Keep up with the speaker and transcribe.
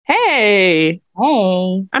Hey,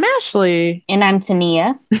 Hey, I'm Ashley, and I'm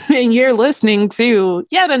Tania. and you're listening to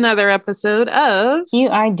yet another episode of You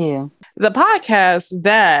are due. the podcast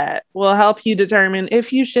that will help you determine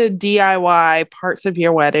if you should DIY parts of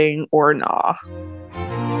your wedding or not.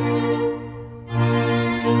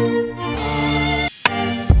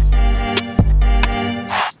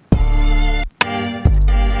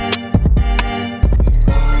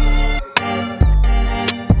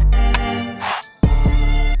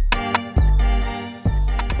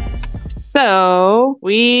 So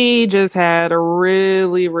we just had a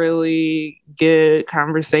really good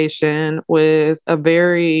conversation with a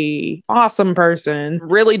very awesome person,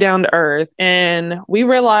 really down to earth. And we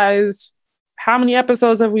realized, how many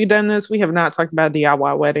episodes have we done this? We have not talked about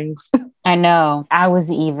DIY weddings. I know. I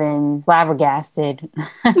was even flabbergasted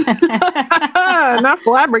Not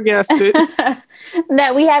flabbergasted.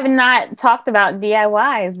 that we have not talked about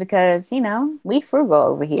DIYs because, we frugal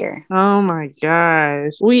over here. Oh my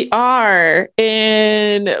gosh. We are.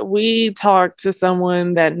 And we talked to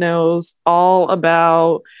someone that knows all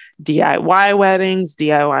about DIY weddings,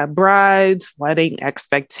 DIY brides, wedding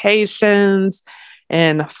expectations,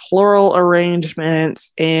 and floral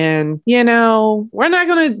arrangements. And, we're not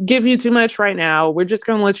going to give you too much right now. We're just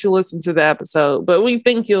going to let you listen to the episode, but we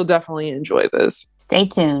think you'll definitely enjoy this. Stay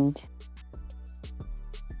tuned.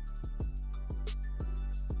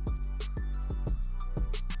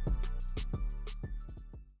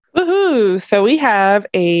 Woohoo! So we have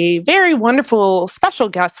a very wonderful special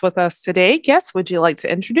guest with us today. Guest, would you like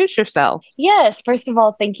to introduce yourself? Yes. First of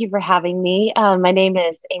all, thank you for having me. My name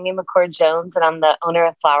is Amy McCord Jones, and I'm the owner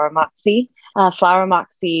of Flower Moxie. Flower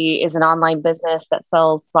Moxie is an online business that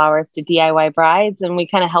sells flowers to DIY brides, and we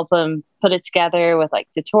kind of help them put it together with like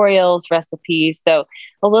tutorials, recipes. So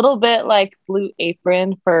a little bit like Blue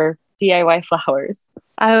Apron for DIY flowers.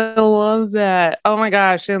 I love that. Oh my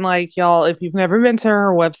gosh. And like, y'all, if you've never been to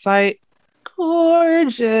her website,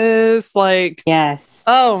 gorgeous. Like, Yes.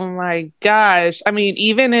 oh my gosh. I mean,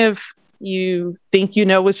 even if you think you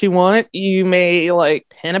know what you want, you may like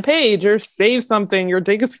pin a page or save something or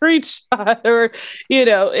take a screenshot or,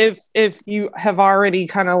 if you have already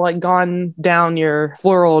kind of like gone down your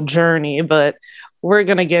floral journey. But we're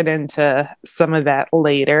going to get into some of that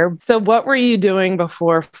later. So what were you doing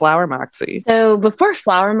before Flower Moxie? So before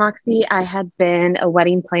Flower Moxie, I had been a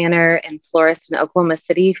wedding planner and florist in Oklahoma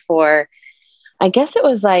City for, I guess it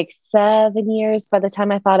was like 7 years by the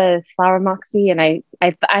time I thought of Flower Moxie. And I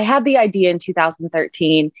had the idea in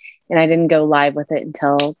 2013 and I didn't go live with it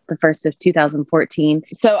until the first of 2014.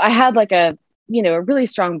 So I had like a really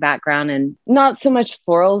strong background in not so much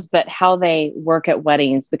florals, but how they work at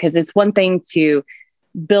weddings, because it's one thing to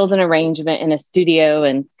build an arrangement in a studio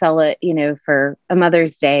and sell it, for a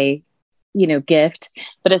Mother's Day, gift.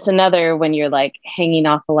 But it's another when you're like hanging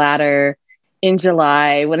off a ladder in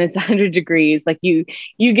July when it's 100 degrees, like you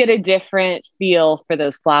get a different feel for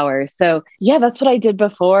those flowers. So yeah, that's what I did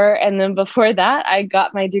before. And then before that, I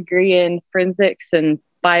got my degree in forensics and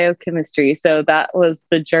biochemistry. So that was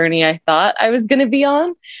the journey I thought I was going to be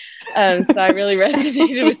on. So I really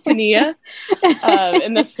resonated with Tania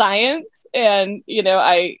in the science. And, you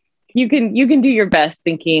can do your best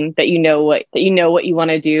thinking that you know what you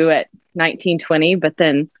want to do at 19, 20, but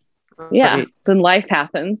then then life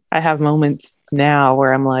happens. I have moments now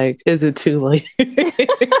where I'm like, is it too late?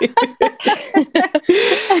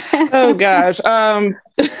 Oh gosh.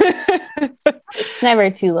 It's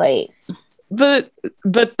never too late. But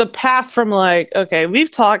the path from like, okay,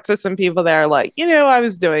 we've talked to some people that are like, I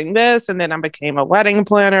was doing this and then I became a wedding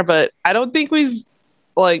planner, but I don't think we've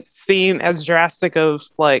like seen as drastic of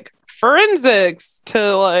like forensics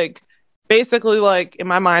to like basically like in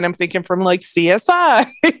my mind, I'm thinking from like CSI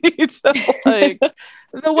to like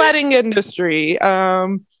the wedding industry.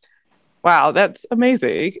 Wow, that's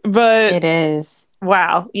amazing. But it is.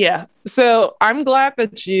 Wow. Yeah. So I'm glad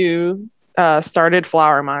that you started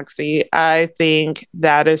Flower Moxie. I think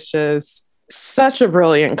that is just such a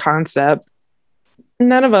brilliant concept.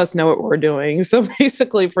 None of us know what we're doing. So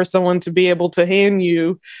basically for someone to be able to hand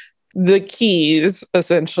you the keys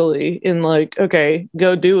essentially in like, okay,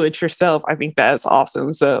 go do it yourself. I think that's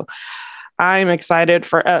awesome. So I'm excited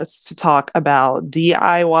for us to talk about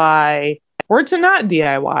DIY or to not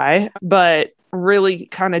DIY, but really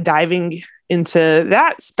kind of diving into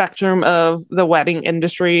that spectrum of the wedding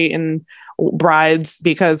industry and brides,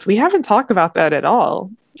 because we haven't talked about that at all.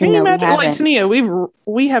 Can you imagine? Like Tania,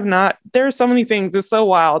 we have not. There's so many things. It's so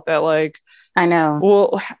wild that like I know.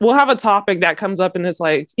 We'll have a topic that comes up and it's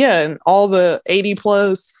like, yeah, and all the 80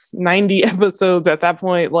 plus 90 episodes at that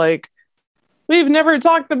point, like we've never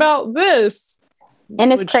talked about this.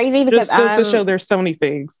 And it's which crazy because just goes to show there's so many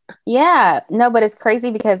things. Yeah, no, but it's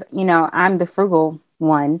crazy because, I'm the frugal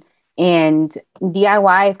one and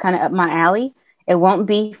DIY is kind of up my alley. It won't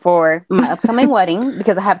be for my upcoming wedding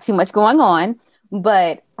because I have too much going on.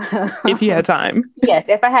 But if you had time. Yes,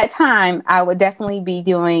 if I had time, I would definitely be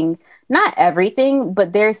doing not everything,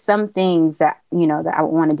 but there's some things that, that I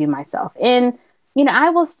would want to do myself. And, I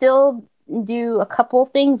will still do a couple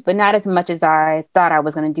of things, but not as much as I thought I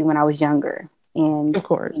was going to do when I was younger. And, of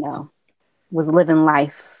course, was living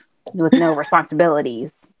life with no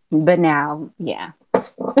responsibilities. But now, yeah.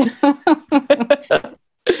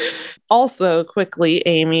 Also, quickly,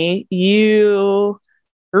 Amy, you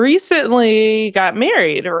recently got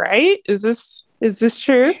married, right? Is this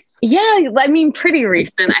true? Yeah, I mean, pretty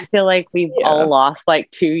recent. I feel like we've all lost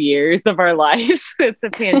like 2 years of our lives with the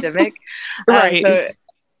pandemic. Right. So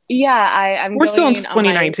yeah, We're still in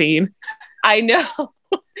 2019. I know.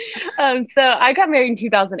 So I got married in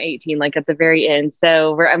 2018, like at the very end.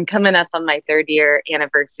 So I'm coming up on my 3rd year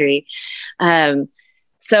anniversary.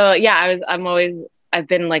 So yeah, I've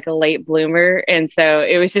been like a late bloomer. And so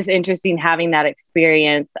it was just interesting having that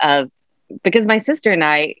experience because my sister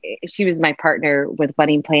and she was my partner with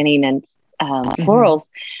wedding planning and florals.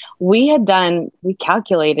 We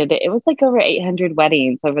calculated it. It was like over 800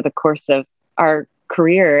 weddings over the course of our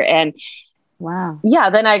career. And wow. Yeah.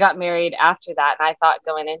 Then I got married after that. And I thought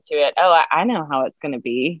going into it, I know how it's going to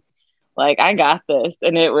be. Like, I got this.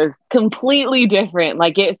 And it was completely different.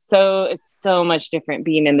 Like, it's so much different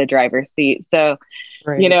being in the driver's seat. So,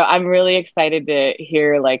 right. I'm really excited to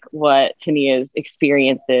hear like what Tania's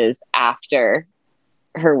experience is after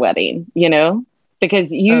her wedding,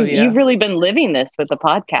 because you've really been living this with the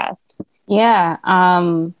podcast. Yeah.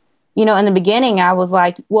 In the beginning I was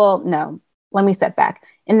like, well, no, let me step back.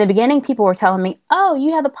 In the beginning, people were telling me, oh,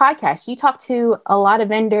 you have a podcast. You talk to a lot of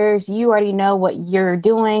vendors. You already know what you're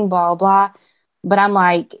doing, blah, blah. But I'm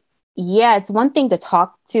like, yeah, it's one thing to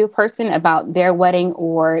talk to a person about their wedding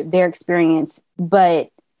or their experience, but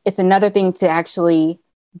it's another thing to actually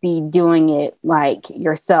be doing it like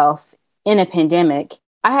yourself in a pandemic.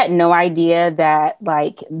 I had no idea that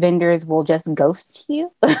like vendors will just ghost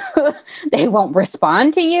you. They won't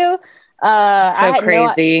respond to you. So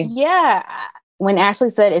crazy. Yeah. When Ashley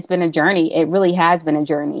said it's been a journey, it really has been a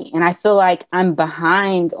journey. And I feel like I'm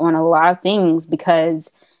behind on a lot of things because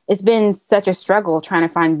it's been such a struggle trying to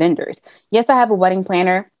find vendors. Yes, I have a wedding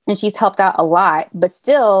planner and she's helped out a lot, but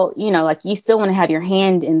still, like you still want to have your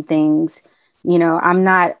hand in things. I'm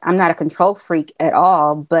not a control freak at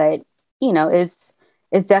all, but it's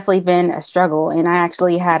definitely been a struggle. And I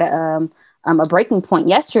actually had a breaking point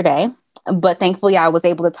yesterday. But thankfully, I was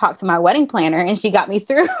able to talk to my wedding planner, and she got me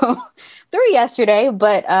through yesterday.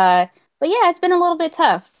 But yeah, it's been a little bit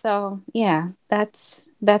tough. So yeah, that's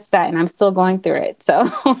that, and I'm still going through it. So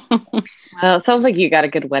well, it sounds like you got a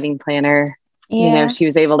good wedding planner. Yeah. She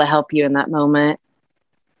was able to help you in that moment.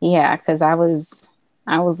 Yeah, because I was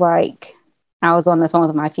like, I was on the phone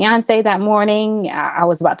with my fiance that morning. I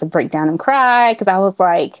was about to break down and cry because I was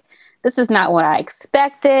like, this is not what I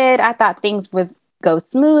expected. I thought things was go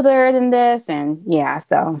smoother than this. And yeah,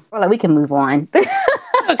 so we can move on.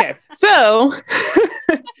 Okay. So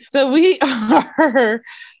we are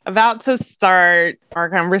about to start our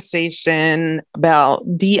conversation about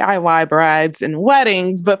DIY brides and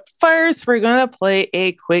weddings. But first, we're going to play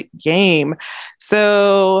a quick game.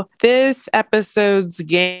 So this episode's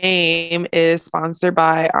game is sponsored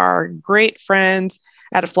by our great friends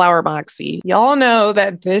at Flower Moxie. Y'all know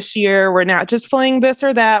that this year we're not just playing this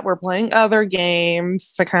or that, we're playing other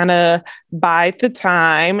games to kind of bide the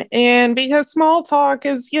time. And because small talk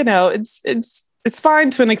is, it's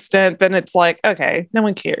fine to an extent, then it's like, okay, no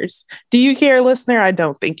one cares. Do you care, listener? I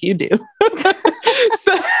don't think you do.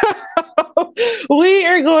 So we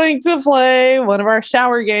are going to play one of our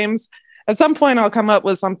shower games. At some point, I'll come up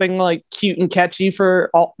with something like cute and catchy for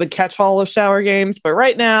all the catch-all of shower games. But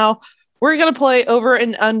right now, we're going to play Over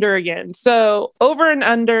and Under again. So Over and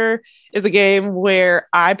Under is a game where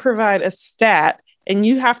I provide a stat and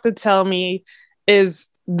you have to tell me, is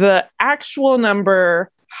the actual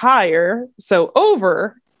number higher, so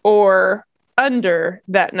over, or under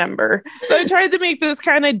that number? So I tried to make this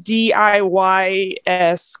kind of DIY-esque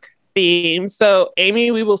theme. So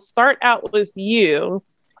Amy, we will start out with you.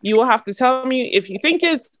 You will have to tell me if you think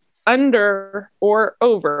it's under or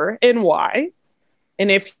over and why. And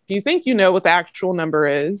if you think you know what the actual number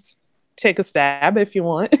is, take a stab if you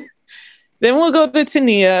want. Then we'll go to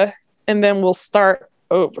Tania, and then we'll start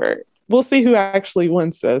over. We'll see who actually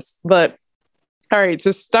wins this. But, all right,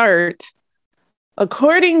 to start,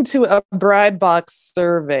 according to a Bride Box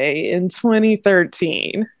survey in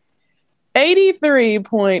 2013,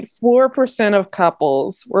 83.4% of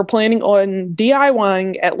couples were planning on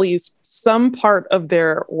DIYing at least some part of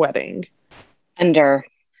their wedding. Under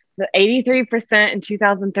the 83% in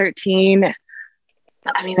 2013.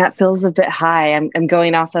 I mean, that feels a bit high. I'm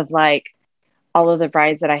going off of like all of the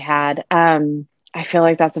brides that I had. I feel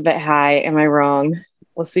like that's a bit high. Am I wrong?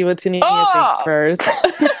 Let's see what Tania thinks first.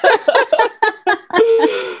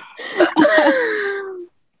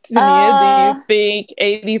 Tania, do you think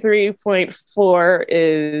 83.4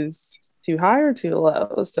 is too high or too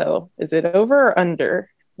low? So is it over or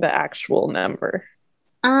under the actual number?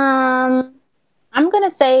 I'm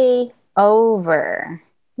gonna say over.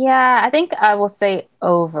 Yeah, I think I will say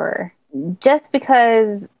over. Just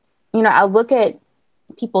because, I look at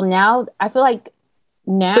people now, I feel like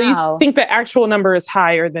now. So you think the actual number is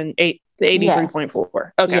higher than the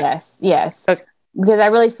 83.4? Okay. Yes. Okay. Because I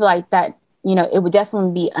really feel like that, it would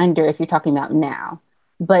definitely be under if you're talking about now.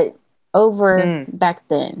 But over back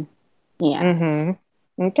then. Yeah.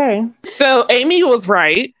 Mm-hmm. Okay. So Amy was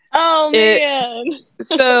right. Oh, man.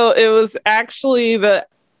 So it was actually the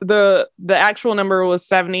actual number was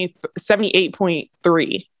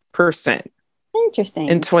 78.3%. Interesting.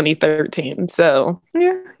 In 2013. So,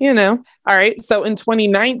 yeah, All right. So in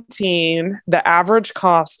 2019, the average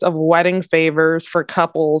cost of wedding favors for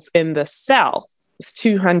couples in the South is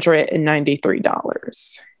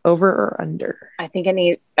 $293. Over or under? I think I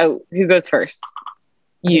need... Oh, who goes first?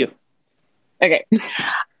 You. Okay.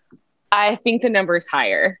 I think the number is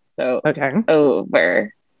higher. So, okay.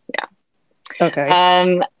 Over. Yeah. Okay.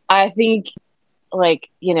 I think...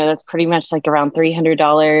 that's pretty much like around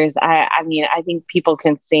 $300. I mean, I think people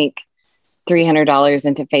can sink $300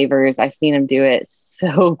 into favors. I've seen them do it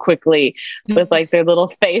so quickly with like their little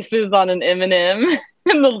faces on an M&M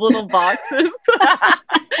in the little boxes. So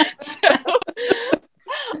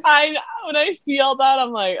when I see all that,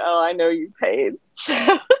 I'm like, oh, I know you paid. So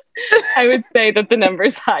I would say that the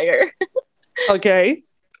number's higher. Okay.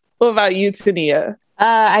 What about you, Tania?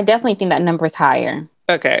 I definitely think that number's higher.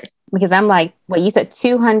 Okay. Because I'm like, what you said,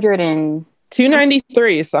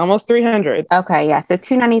 293, so almost 300. Okay, yeah. So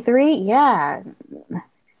 293, yeah.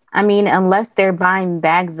 I mean, unless they're buying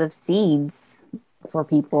bags of seeds for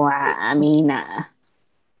people, yeah.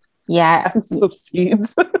 Bags of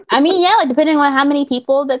seeds. I mean, yeah, like depending on how many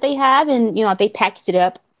people that they have, and if they package it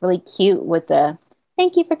up really cute with the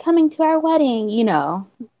 "Thank you for coming to our wedding,"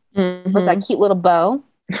 with that cute little bow.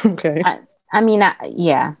 Okay.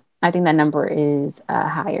 Yeah, I think that number is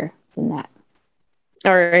higher than that.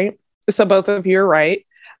 All right. So both of you are right.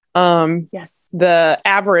 Yes. The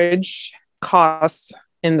average cost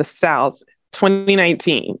in the South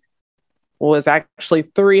 2019 was actually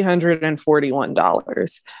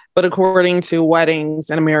 $341. But according to Weddings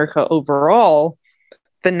in America overall,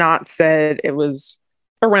 the Knot said it was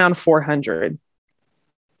around $400.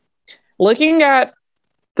 Looking at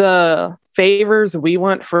the favors we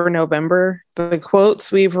want for November, the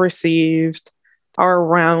quotes we've received are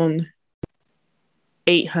around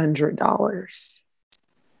 $800.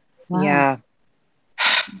 Wow. Yeah.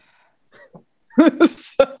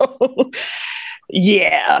 So,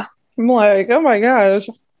 yeah. I'm like, oh my gosh,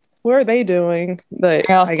 what are they doing? But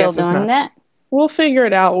are y'all still doing that? We'll figure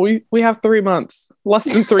it out. We have 3 months, less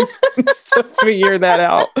than 3 months to figure that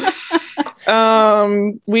out.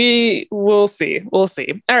 We will see. We'll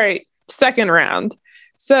see. All right. Second round.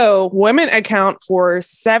 So women account for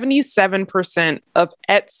 77% of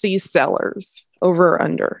Etsy sellers. Over or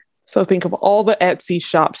under? So think of all the Etsy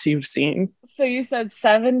shops you've seen. So you said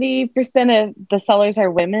 70% of the sellers are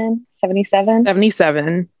women? 77?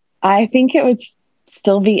 77. I think it would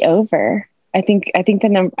still be over. I think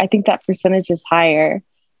that percentage is higher.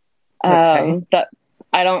 Okay. But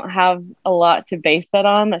I don't have a lot to base that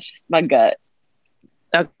on. That's just my gut.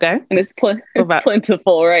 Okay. And it's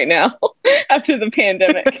plentiful right now after the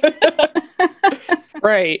pandemic.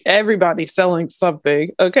 Right. Everybody's selling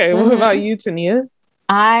something. Okay. What about you, Tania?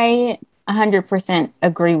 I 100%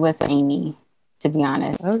 agree with Amy, to be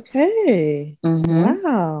honest. Okay.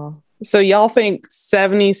 Wow. So y'all think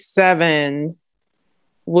 77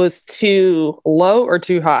 was too low or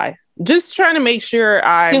too high? Just trying to make sure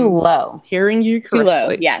I'm too low. Hearing you correctly. Too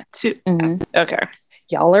low, yes. Okay.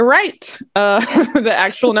 Y'all are right. The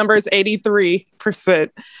actual number is 83%,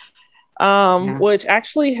 which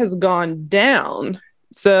actually has gone down.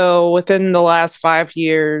 So within the last 5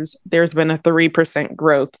 years, there's been a 3%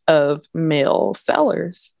 growth of male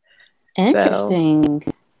sellers. Interesting.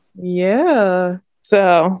 Yeah.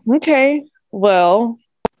 So, okay. Well,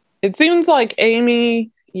 it seems like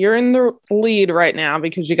Amy, you're in the lead right now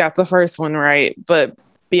because you got the first one right. But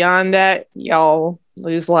beyond that, y'all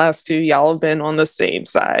These last two, y'all have been on the same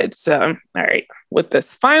side. So, all right. With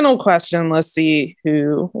this final question, let's see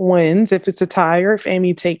who wins, if it's a tie or if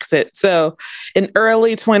Amy takes it. So, in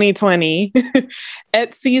early 2020,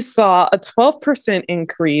 Etsy saw a 12%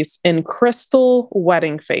 increase in crystal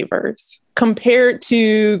wedding favors compared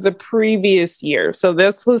to the previous year. So,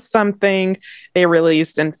 this was something they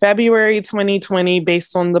released in February 2020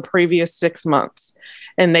 based on the previous 6 months.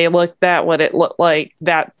 And they looked at what it looked like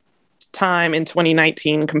that time in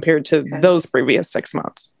 2019 compared to those previous 6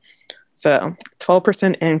 months. So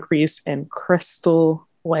 12% increase in crystal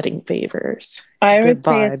wedding favors. I would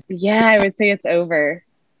say it's over.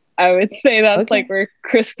 I would say that's like where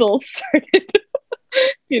crystals started,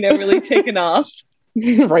 really taking off.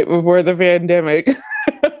 Right before the pandemic.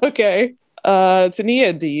 Okay.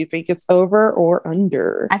 Tania, do you think it's over or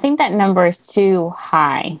under? I think that number is too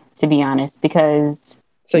high, to be honest, because...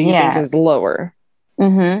 So you think it's lower?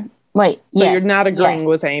 Mm-hmm. Wait, so you're not agreeing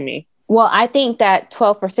with Amy? Well, I think that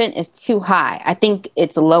 12% is too high. I think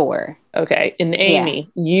it's lower. Okay. And Amy,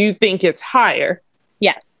 you think it's higher?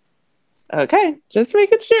 Yes. Okay. Just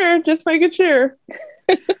making sure.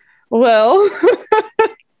 Well,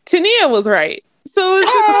 Tania was right. So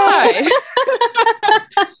it's high.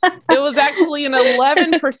 It was actually an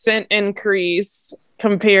 11% increase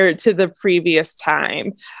compared to the previous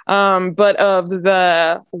time. But of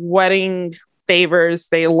the wedding favors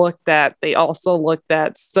they also looked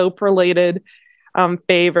at soap-related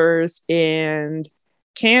favors and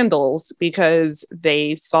candles, because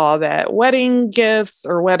they saw that wedding gifts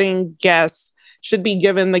or wedding guests should be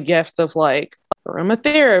given the gift of like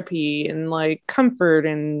aromatherapy and like comfort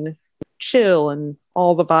and chill and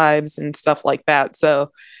all the vibes and stuff like that.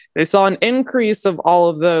 So they saw an increase of all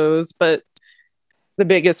of those, but the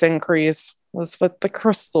biggest increase was with the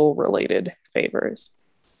crystal related favors.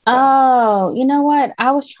 So. Oh, you know what?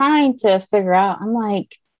 I was trying to figure out. I'm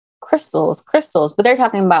like, crystals, but they're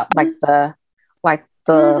talking about like the rocks.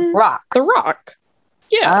 The rock.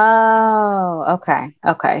 Yeah. Oh, okay.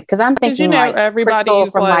 Because I'm thinking like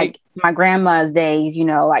everybody's from like my grandma's days,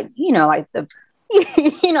 like the no,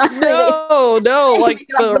 like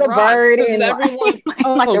the little bird and everyone,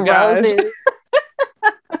 like the roses.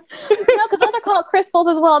 Because those are called crystals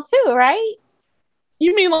as well too, right?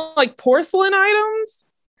 You mean like porcelain items?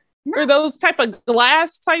 Or those type of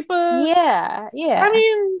glass type of... Yeah. I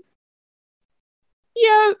mean,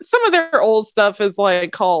 yeah, some of their old stuff is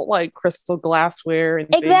like called like crystal glassware and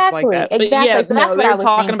things like that. But yes, so no, they're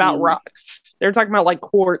talking about rocks. They're talking about like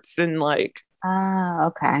quartz and like...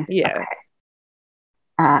 okay. Yeah.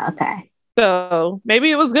 Okay. So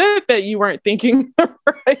maybe it was good that you weren't thinking the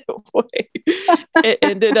right way. It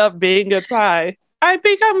ended up being a tie. I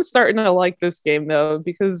think I'm starting to like this game though,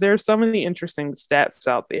 because there's so many interesting stats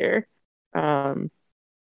out there.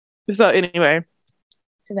 So anyway,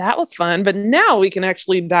 that was fun. But now we can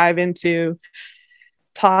actually dive into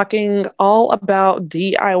talking all about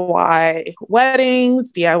DIY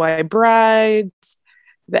weddings, DIY brides,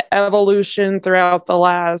 the evolution throughout the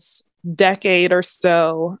last decade or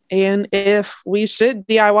so, and if we should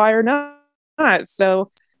DIY or not.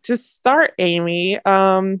 So to start, Amy,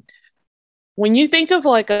 when you think of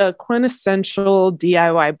like a quintessential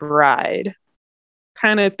DIY bride,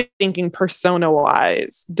 kind of thinking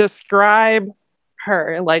persona-wise, describe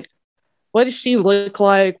her. Like, what does she look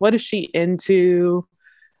like? What is she into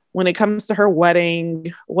when it comes to her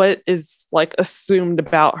wedding? What is like assumed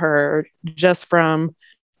about her just from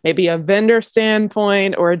maybe a vendor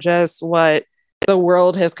standpoint, or just what the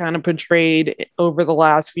world has kind of portrayed over the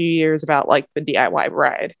last few years about like the DIY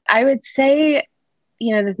bride? I would say,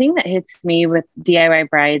 the thing that hits me with DIY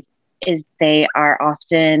brides is they are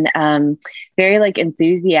often very like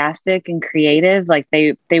enthusiastic and creative. Like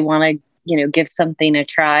they want to, give something a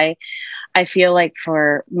try. I feel like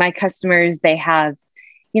for my customers, they have,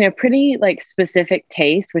 pretty like specific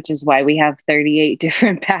tastes, which is why we have 38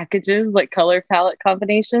 different packages, like color palette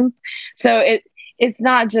combinations. So it's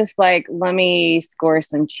not just like, let me score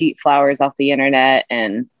some cheap flowers off the internet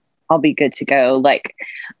and I'll be good to go. Like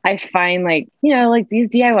I find like, like these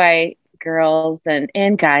DIY girls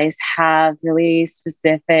and guys have really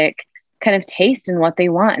specific kind of taste in what they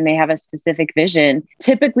want, and they have a specific vision.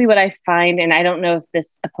 Typically what I find, and I don't know if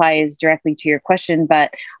this applies directly to your question,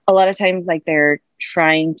 but a lot of times like they're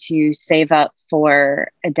trying to save up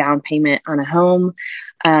for a down payment on a home.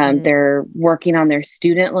 They're working on their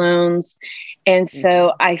student loans. And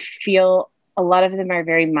so I feel a lot of them are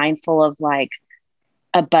very mindful of like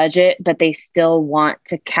a budget, but they still want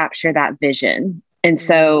to capture that vision. And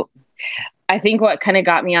so I think what kind of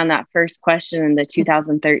got me on that first question in the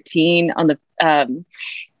 2013 on the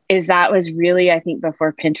is that was really, I think,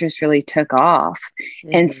 before Pinterest really took off.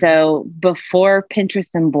 Mm-hmm. And so before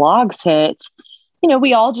Pinterest and blogs hit,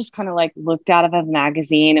 we all just kind of like looked out of a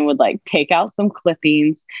magazine and would like take out some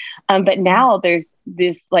clippings. But now there's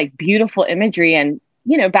this like beautiful imagery. And,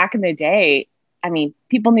 back in the day, I mean,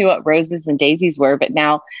 people knew what roses and daisies were, but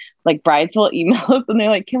now like brides will email us and they're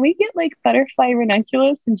like, can we get like butterfly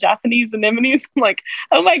ranunculus and Japanese anemones? I'm like,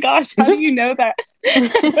 oh my gosh, how do you know that?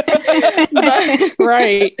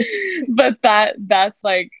 Right. But that's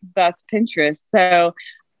Pinterest. So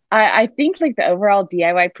I think like the overall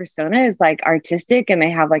DIY persona is like artistic and they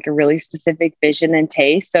have like a really specific vision and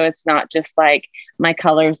taste. So it's not just like my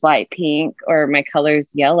color's light pink or my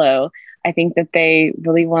color's yellow. I think that they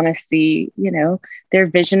really want to see, their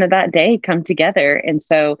vision of that day come together. And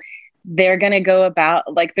so they're going to go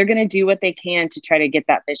about, like, they're going to do what they can to try to get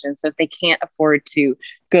that vision. So if they can't afford to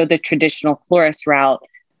go the traditional florist route,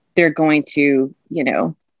 they're going to,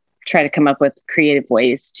 try to come up with creative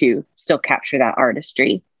ways to still capture that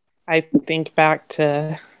artistry. I think back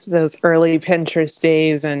to those early Pinterest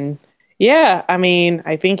days and yeah, I mean,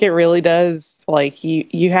 I think it really does like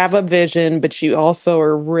you have a vision, but you also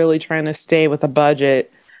are really trying to stay with a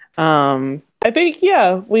budget. I think,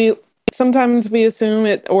 yeah, sometimes we assume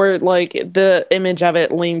it or like the image of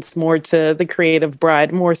it leans more to the creative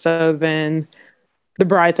bride more so than the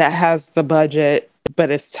bride that has the budget,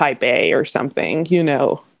 but it's type A or something,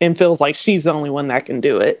 and feels like she's the only one that can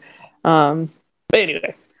do it. But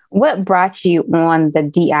anyway. What brought you on the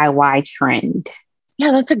DIY trend?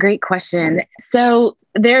 Yeah, that's a great question. So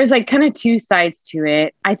there's like kind of two sides to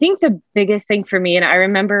it. I think the biggest thing for me, and I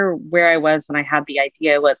remember where I was when I had the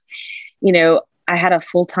idea was, I had a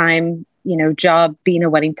full-time, job being a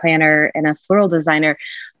wedding planner and a floral designer,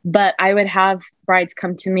 but I would have brides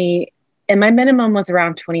come to me and my minimum was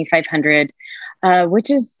around 2,500, which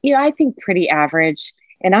is, I think pretty average.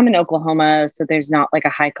 And I'm in Oklahoma, so there's not like a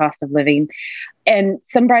high cost of living. And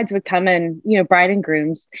some brides would come and, bride and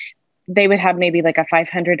grooms, they would have maybe like a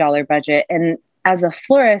 $500 budget. And as a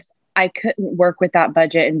florist, I couldn't work with that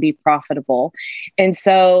budget and be profitable. And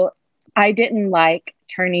so I didn't like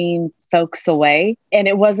turning folks away. And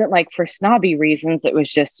it wasn't like for snobby reasons. It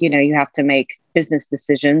was just, you have to make business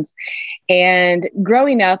decisions. And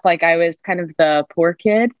growing up, like I was kind of the poor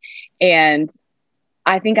kid. And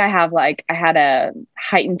I think I had a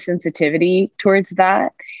heightened sensitivity towards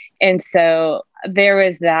that. And so there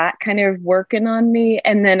was that kind of working on me.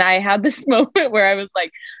 And then I had this moment where I was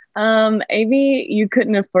like, Amy, you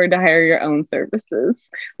couldn't afford to hire your own services.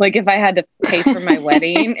 Like if I had to pay for my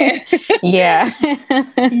wedding. Yeah.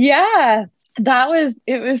 Yeah,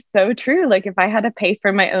 it was so true. Like if I had to pay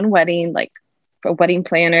for my own wedding, like for a wedding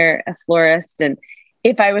planner, a florist, and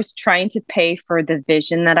if I was trying to pay for the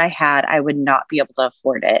vision that I had, I would not be able to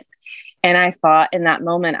afford it. And I thought in that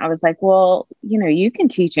moment, I was like, well, you can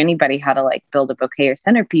teach anybody how to like build a bouquet or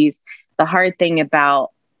centerpiece. The hard thing about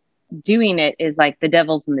doing it is like the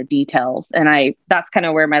devil's in the details. And that's kind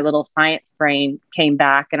of where my little science brain came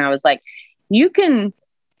back. And I was like, you can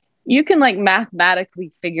like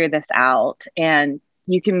mathematically figure this out and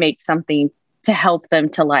you can make something to help them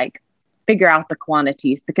to like figure out the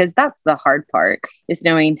quantities, because that's the hard part is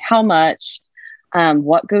knowing how much,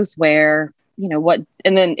 what goes where, what,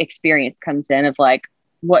 and then experience comes in of like,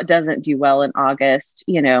 what doesn't do well in August,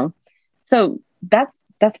 so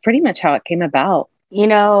that's pretty much how it came about.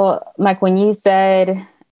 Like when you said,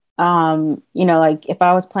 like if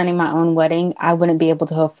I was planning my own wedding, I wouldn't be able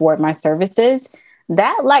to afford my services.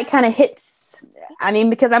 That like kind of hits,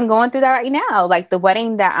 because I'm going through that right now. Like the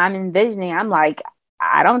wedding that I'm envisioning, I'm like,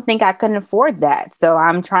 I don't think I couldn't afford that. So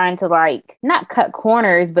I'm trying to like, not cut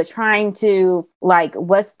corners, but trying to like,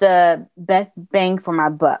 what's the best bang for my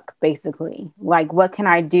buck, basically? Like, what can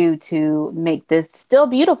I do to make this still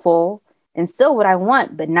beautiful and still what I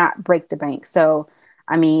want, but not break the bank? So,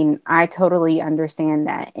 I totally understand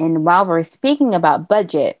that. And while we're speaking about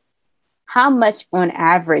budget, how much on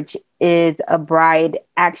average is a bride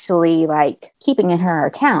actually like keeping in her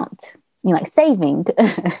account? Like saving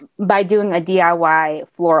by doing a DIY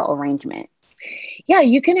floral arrangement? Yeah,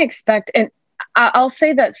 you can expect, and I'll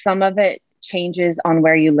say that some of it changes on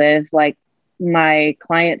where you live. Like my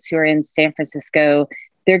clients who are in San Francisco,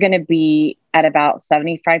 they're going to be at about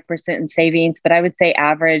 75% in savings, but I would say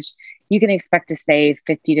average, you can expect to save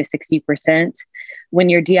 50 to 60% when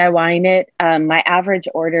you're DIYing it. My average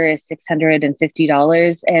order is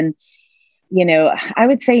 $650. And I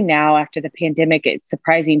would say now after the pandemic, it's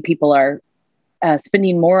surprising people are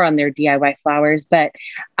spending more on their DIY flowers, but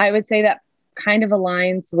I would say that kind of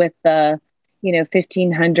aligns with the,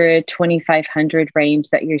 1,500, 2,500 range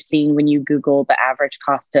that you're seeing when you Google the average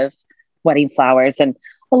cost of wedding flowers. And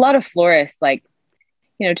a lot of florists, like,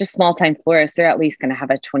 just small time florists, they're at least going to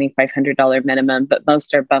have a $2,500 minimum, but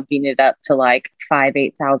most are bumping it up to like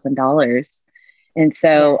 $8,000. And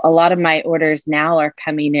so a lot of my orders now are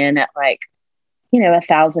coming in at like,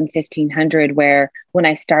 1,000, 1,500, where when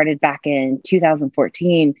I started back in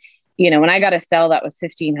 2014, when I got a sale that was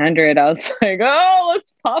 1,500, I was like, oh,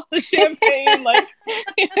 let's pop the champagne. Like,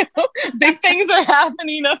 big things are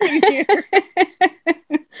happening up in here.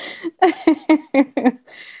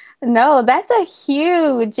 No, that's a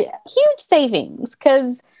huge, huge savings,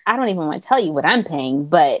 because I don't even want to tell you what I'm paying,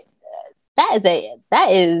 but that's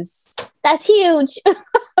huge.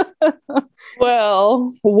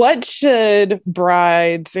 Well, what should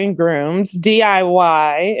brides and grooms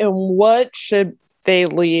DIY, and what should they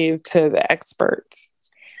leave to the experts?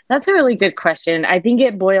 That's a really good question. I think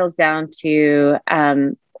it boils down to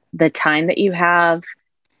the time that you have,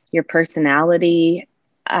 your personality,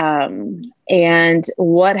 and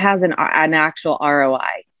what has an actual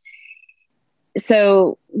ROI.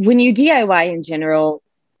 So when you DIY in general,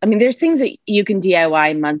 I mean, there's things that you can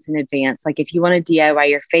DIY months in advance. Like if you want to DIY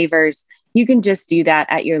your favors, you can just do that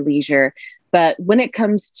at your leisure. But when it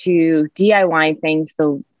comes to DIY things,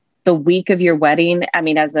 the week of your wedding, I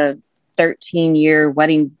mean, as a 13-year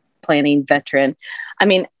wedding planning veteran, I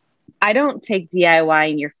mean, I don't take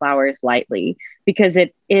DIYing your flowers lightly, because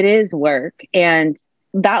it is work, and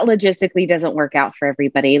that logistically doesn't work out for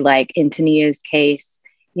everybody. Like in Tania's case,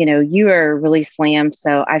 you are really slammed.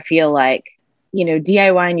 So I feel like,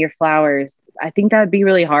 DIYing your flowers, I think that would be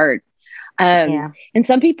really hard. And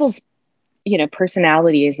some people's,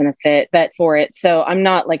 personality isn't a fit for it. So I'm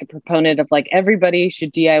not like a proponent of like everybody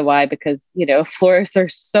should DIY, because, florists are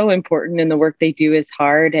so important and the work they do is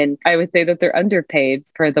hard. And I would say that they're underpaid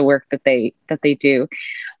for the work that they do.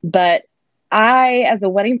 But I, as a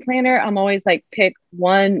wedding planner, I'm always like, pick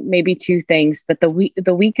one, maybe two things. But the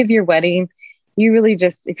week of your wedding, you really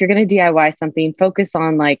just, if you're going to DIY something, focus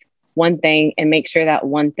on like one thing and make sure that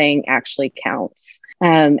one thing actually counts.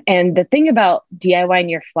 And the thing about DIYing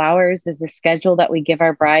your flowers is the schedule that we give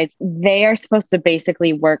our brides. They are supposed to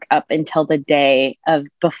basically work up until the day of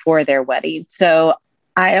before their wedding. So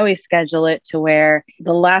I always schedule it to where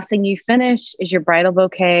the last thing you finish is your bridal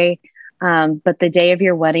bouquet. But the day of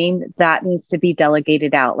your wedding, that needs to be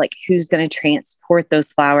delegated out. Like who's going to transport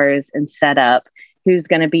those flowers and set up, who's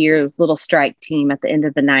going to be your little strike team at the end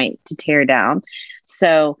of the night to tear down.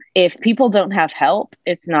 So if people don't have help,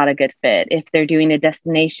 it's not a good fit. If they're doing a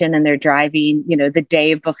destination and they're driving, the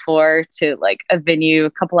day before to like a venue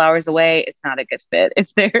a couple hours away, it's not a good fit.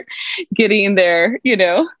 If they're getting their,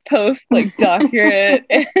 post like doctorate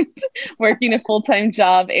and working a full-time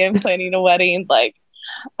job and planning a wedding, like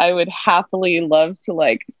I would happily love to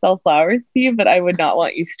like sell flowers to you, but I would not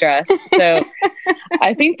want you stressed. So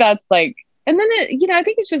I think that's like, and then I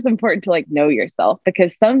think it's just important to like know yourself,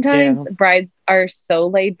 because sometimes brides are so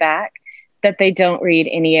laid back that they don't read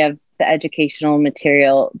any of the educational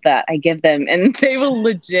material that I give them. And they will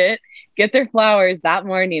legit get their flowers that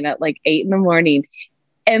morning at like 8 a.m.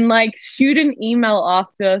 and like shoot an email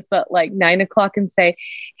off to us at like 9 o'clock and say,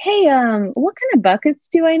 hey, what kind of buckets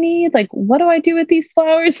do I need? Like, what do I do with these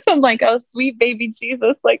flowers? I'm like, oh, sweet baby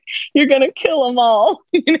Jesus, like you're going to kill them all,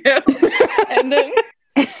 and then,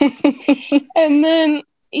 and then,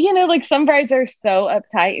 like some brides are so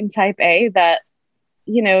uptight and type A that,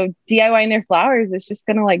 DIYing their flowers is just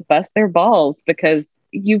going to like bust their balls, because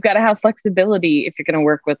you've got to have flexibility if you're going to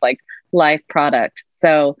work with like live product.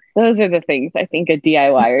 So those are the things I think a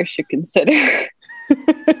DIYer should consider.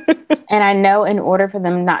 And I know in order for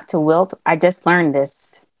them not to wilt, I just learned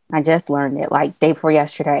it like day before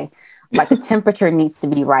yesterday. Like the temperature needs to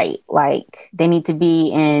be right. Like they need to be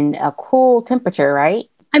in a cool temperature, right?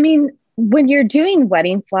 I mean, when you're doing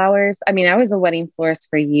wedding flowers, I mean, I was a wedding florist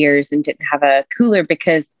for years and didn't have a cooler,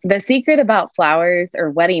 because the secret about flowers,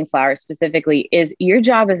 or wedding flowers specifically, is your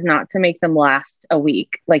job is not to make them last a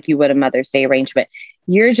week like you would a Mother's Day arrangement.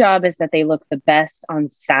 Your job is that they look the best on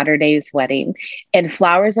Saturday's wedding, and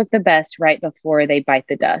flowers look the best right before they bite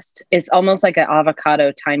the dust. It's almost like an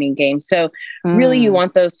avocado timing game. So really you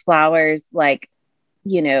want those flowers like,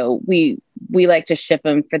 we like to ship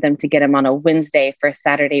them for them to get them on a Wednesday for a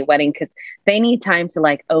Saturday wedding, because they need time to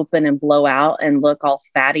like open and blow out and look all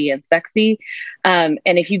fatty and sexy. And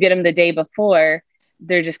if you get them the day before,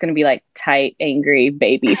 they're just going to be like tight, angry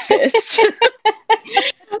baby fists.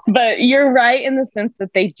 But you're right in the sense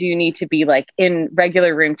that they do need to be like in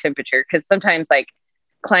regular room temperature, because sometimes like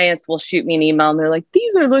clients will shoot me an email and they're like,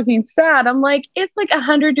 these are looking sad. I'm like, it's like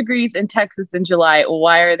 100 degrees in Texas in July.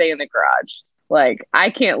 Why are they in the garage? Like, I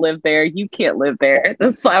can't live there. You can't live there.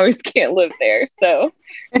 Those flowers can't live there. So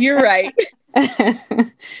you're right.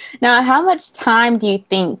 Now, how much time do you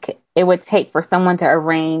think it would take for someone to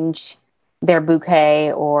arrange their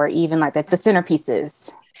bouquet or even like the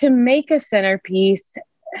centerpieces? To make a centerpiece,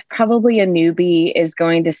 probably a newbie is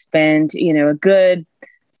going to spend, a good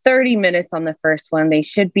 30 minutes on the first one. They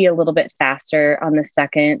should be a little bit faster on the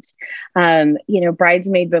second.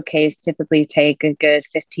 Bridesmaid bouquets typically take a good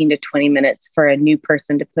 15 to 20 minutes for a new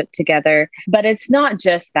person to put together. But it's not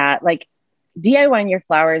just that. Like, DIYing your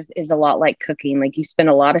flowers is a lot like cooking. Like, you spend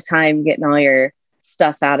a lot of time getting all your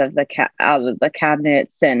stuff out of the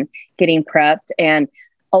cabinets and getting prepped. And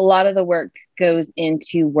a lot of the work goes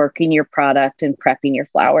into working your product and prepping your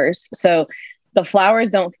flowers. So the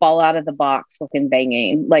flowers don't fall out of the box looking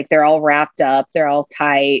banging. Like, they're all wrapped up, they're all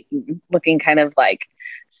tight, looking kind of like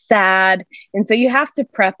sad. And so you have to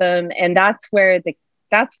prep them. And that's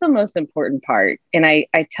the most important part. And I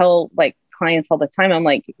tell like clients all the time, I'm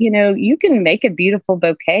like, you can make a beautiful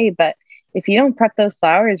bouquet, but if you don't prep those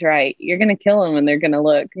flowers right, you're going to kill them and they're going to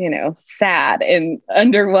look, sad and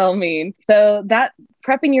underwhelming. So that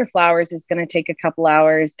prepping your flowers is going to take a couple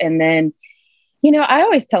hours. And then, I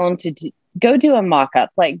always tell them to go do a mock-up,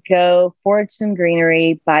 like go forage some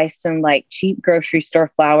greenery, buy some like cheap grocery store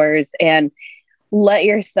flowers and let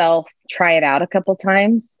yourself try it out a couple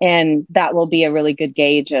times. And that will be a really good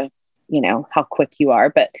gauge of, how quick you are.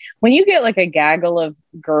 But when you get like a gaggle of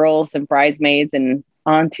girls and bridesmaids and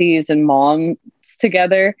aunties and moms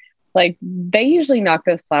together, like they usually knock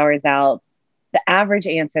those flowers out. The average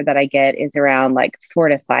answer that I get is around like 4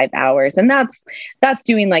 to 5 hours. And that's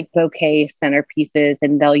doing like bouquet centerpieces.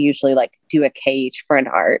 And they'll usually like do a cage for an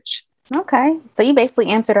arch. Okay. So you basically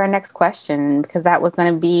answered our next question, because that was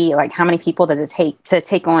going to be like, how many people does it take to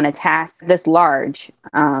take on a task this large?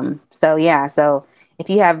 So if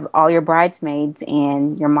you have all your bridesmaids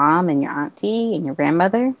and your mom and your auntie and your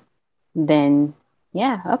grandmother, then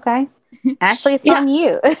yeah. Okay. Ashley, it's on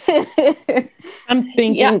you. I'm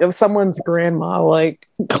thinking of someone's grandma, like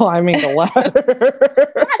climbing a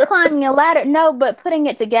ladder. Not climbing a ladder. No, but putting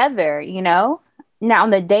it together, Now on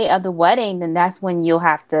the day of the wedding, then that's when you'll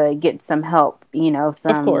have to get some help,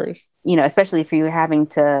 Of course. Especially if you're having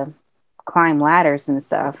to climb ladders and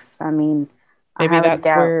stuff. I mean, maybe that's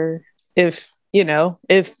where if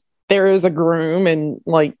there is a groom and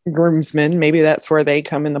like groomsmen, maybe that's where they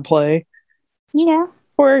come into play. Yeah.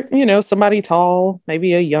 Or, somebody tall,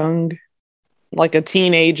 maybe a young, like a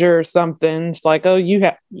teenager or something. It's like, oh,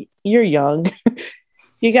 you're young.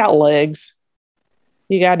 You got legs.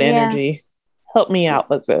 You got energy. Help me out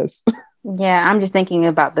with this. Yeah, I'm just thinking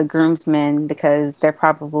about the groomsmen because they're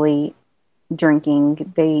probably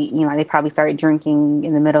drinking. They probably started drinking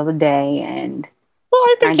in the middle of the day and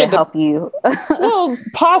I think trying to help you. Well,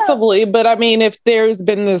 possibly. But I mean, if there's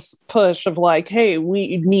been this push of like, hey,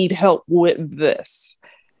 we need help with this,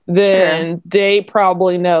 then they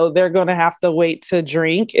probably know they're going to have to wait to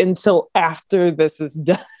drink until after this is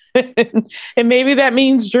done. And maybe that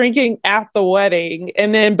means drinking at the wedding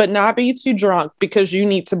but not be too drunk because you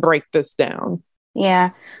need to break this down. Yeah.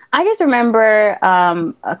 I just remember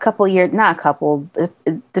a couple years, not a couple,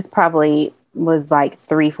 this probably was like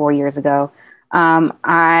 3-4 years ago.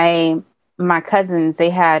 My cousins, they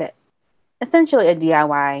had essentially a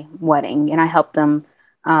DIY wedding and I helped them.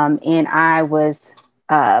 And I was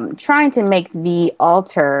trying to make the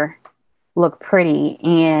altar look pretty,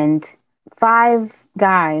 and 5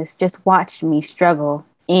 guys just watched me struggle.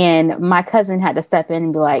 And my cousin had to step in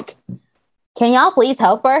and be like, can y'all please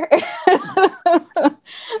help her? I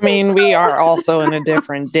mean, we are also in a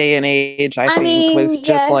different day and age, I think, with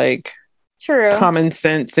just like common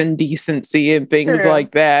sense and decency and things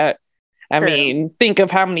like that. I mean, think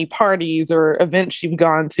of how many parties or events you've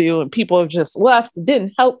gone to and people have just left,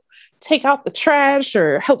 didn't help take out the trash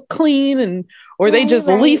or help clean, or they just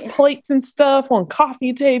leave plates and stuff on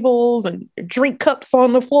coffee tables and drink cups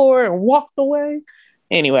on the floor and walked away.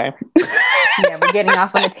 Anyway. Yeah, we're getting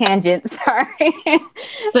off on a tangent. Sorry.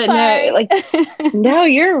 But no,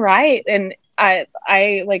 you're right. And I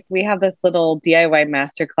like, we have this little DIY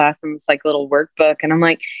masterclass and this like little workbook. And I'm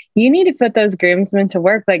like, you need to put those groomsmen to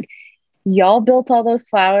work. Like, y'all built all those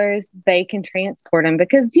flowers. They can transport them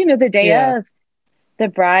because, the day of, the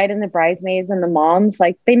bride and the bridesmaids and the moms,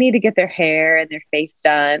 like they need to get their hair and their face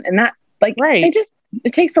done. And that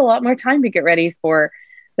it takes a lot more time to get ready for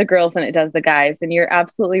the girls than it does the guys. And you're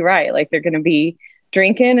absolutely right. Like, they're going to be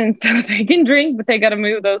drinking and stuff. They can drink, but they got to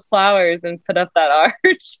move those flowers and put up that arch.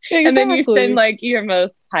 Exactly. And then you send like your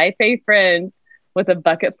most type A friend with a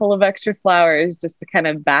bucket full of extra flowers just to kind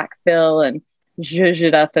of backfill and zhuzh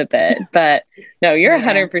it up a bit. But no, you're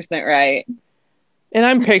 100% right. And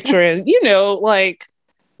I'm picturing, like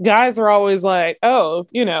guys are always like, oh,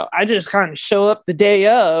 I just kind of show up the day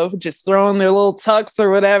of, just throwing their little tux or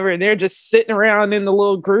whatever. And they're just sitting around in the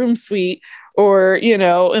little groom suite or, in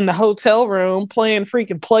the hotel room playing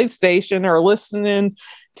freaking PlayStation or listening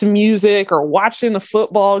to music or watching a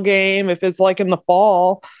football game if it's like in the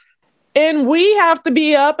fall. And we have to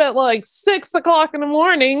be up at like 6 o'clock in the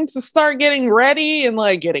morning to start getting ready and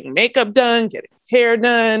like getting makeup done, getting hair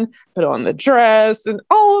done, put on the dress and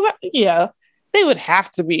all of that. Yeah, they would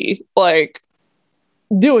have to be like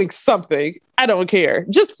doing something. I don't care.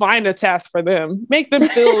 Just find a task for them. Make them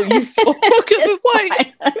feel useful. Because it's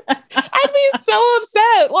like, I'd be so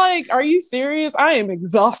upset. Like, are you serious? I am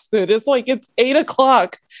exhausted. It's like it's 8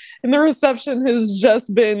 o'clock and the reception has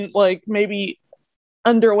just been like maybe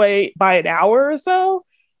underway by an hour or so.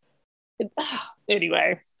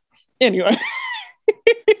 Anyway.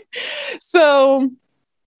 So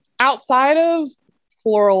outside of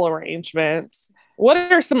floral arrangements, what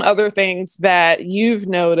are some other things that you've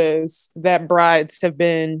noticed that brides have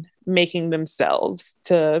been making themselves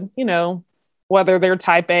to, whether they're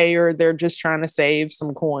type A or they're just trying to save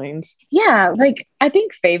some coins? Yeah, like I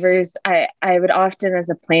think favors, I would often as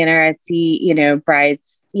a planner, I'd see,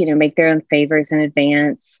 brides, make their own favors in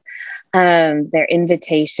advance. Their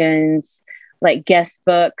invitations, like guest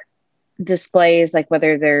book displays, like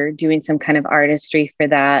whether they're doing some kind of artistry for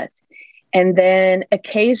that. And then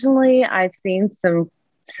occasionally I've seen some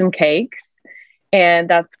cakes, and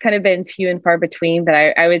that's kind of been few and far between, but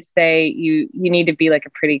I would say you need to be like a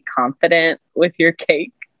pretty confident with your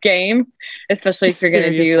cake game, especially if you're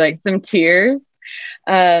going to do like some tiers.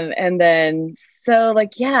 And then, so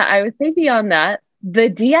like, yeah, I would say beyond that, the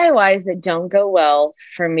DIYs that don't go well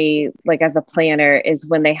for me, like as a planner, is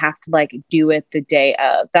when they have to like do it the day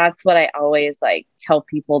of. That's what I always like tell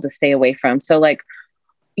people to stay away from. So like,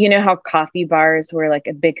 how coffee bars were like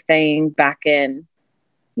a big thing back in,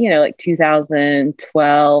 like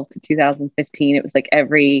 2012 to 2015. It was like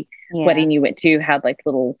every wedding you went to had like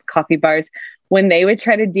little coffee bars. When they would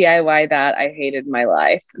try to DIY that, I hated my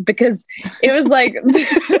life because it was like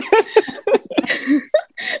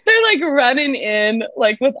they're like running in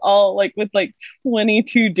like with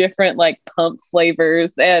 22 different like pump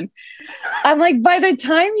flavors. And I'm like, by the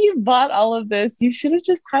time you bought all of this, you should have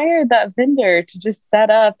just hired that vendor to just set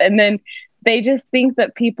up. And then they just think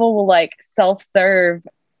that people will like self-serve.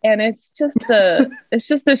 And it's just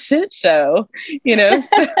a shit show,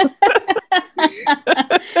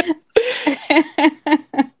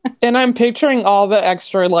 And I'm picturing all the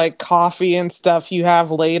extra like coffee and stuff you have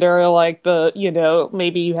later, like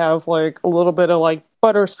maybe you have like a little bit of like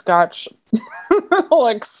butterscotch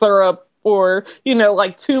like syrup or,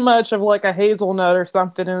 like too much of like a hazelnut or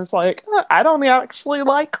something. And it's like, I don't actually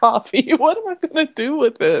like coffee. What am I going to do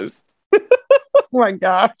with this? Oh my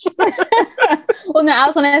gosh. Well, no, I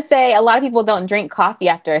was going to say a lot of people don't drink coffee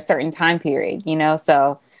after a certain time period,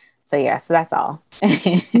 so yeah, so that's all.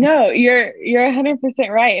 No, you're 100%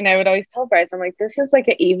 right. And I would always tell brides, I'm like, this is like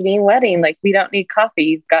an evening wedding. Like, we don't need coffee.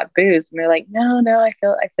 You've got booze. And they're like, no, I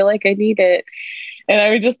feel like I need it. And I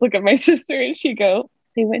would just look at my sister and she'd go,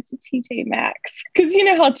 they went to TJ Maxx. Because you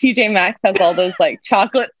know how TJ Maxx has all those like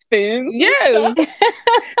chocolate spoons? Yes.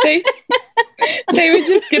 They would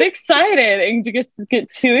just get excited and just get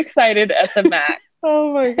too excited at the Max.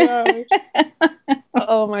 Oh my gosh.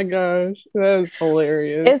 Oh my gosh. That is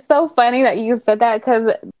hilarious. It's so funny that you said that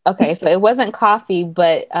because, okay, so it wasn't coffee,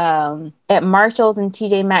 but at Marshall's and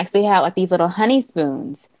TJ Maxx, they had like these little honey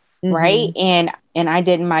spoons, right? And I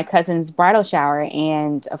did my cousin's bridal shower.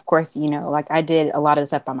 And of course, like I did a lot of the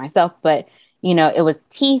stuff by myself, but it was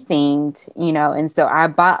tea themed, and so I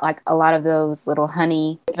bought like a lot of those little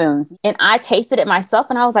honey spoons and I tasted it myself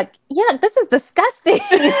and I was like, yeah, this is disgusting.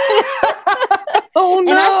 Oh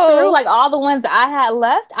no. And I threw like all the ones I had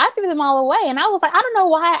left. I threw them all away. And I was like, I don't know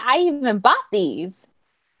why I even bought these.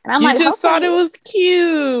 And I'm you just thought it was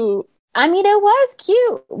cute. I mean, it was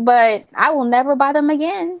cute, but I will never buy them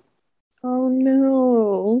again. Oh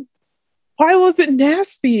no. Why was it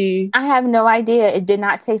nasty? I have no idea. It did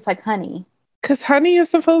not taste like honey. Because honey is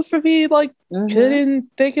supposed to be like good and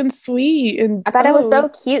thick and sweet. And I thought it was so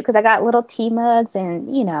cute because I got little tea mugs and,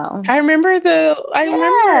 I remember remember.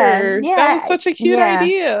 Yeah. That was such a cute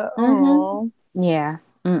idea. Yeah.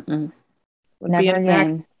 Never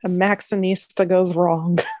again. A Maxinista goes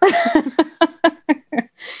wrong.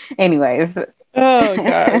 Anyways. Oh,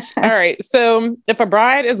 gosh. All right. So if a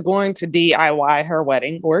bride is going to DIY her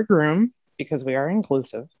wedding or groom, because we are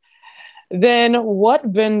inclusive, then what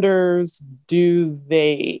vendors do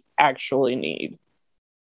they actually need?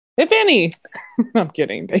 If any. I'm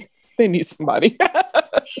kidding. They need somebody.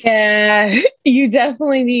 Yeah, you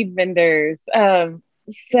definitely need vendors.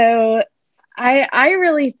 So I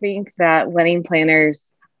really think that wedding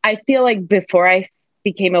planners, I feel like before I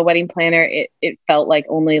became a wedding planner, it felt like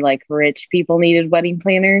only like rich people needed wedding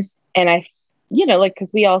planners. And like,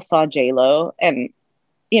 because we all saw J-Lo and,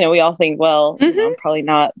 we all think, well, I'm probably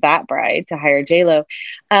not that bride to hire J-Lo.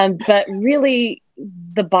 But really,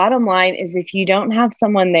 the bottom line is if you don't have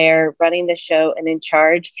someone there running the show and in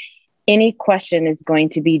charge, any question is going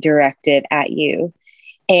to be directed at you.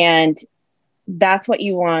 And that's what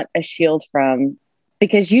you want a shield from,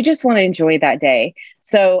 because you just want to enjoy that day.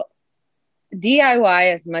 So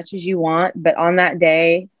DIY as much as you want, but on that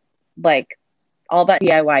day, like all that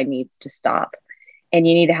DIY needs to stop. And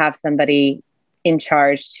you need to have somebody in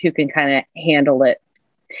charge who can kind of handle it.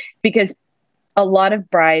 Because a lot of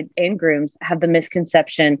brides and grooms have the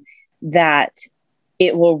misconception that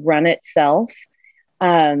it will run itself,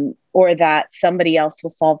 or that somebody else will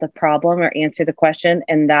solve the problem or answer the question.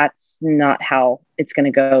 And that's not how it's going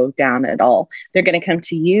to go down at all. They're going to come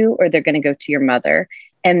to you, or they're going to go to your mother.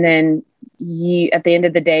 And then at the end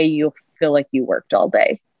of the day, you'll feel like you worked all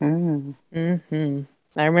day. Mm-hmm.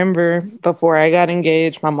 I remember before I got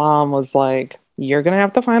engaged, my mom was like, you're going to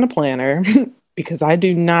have to find a planner because I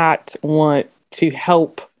do not want to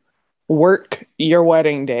help work your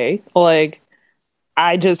wedding day. Like,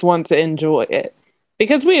 I just want to enjoy it.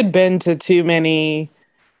 Because we had been to too many,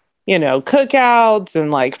 cookouts and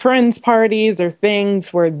like friends parties or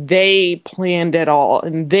things where they planned it all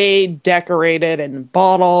and they decorated and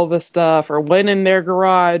bought all the stuff, or went in their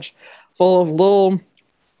garage full of little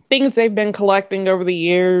things they've been collecting over the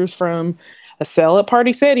years from a sale at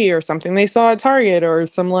Party City or something they saw at Target, or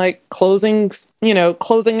some like closing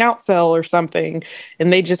out sale or something.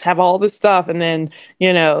 And they just have all this stuff. And then,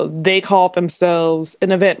 they call themselves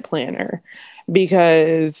an event planner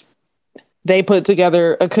because they put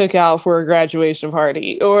together a cookout for a graduation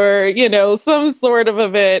party or, some sort of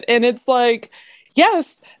event. And it's like,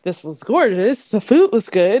 yes, this was gorgeous. The food was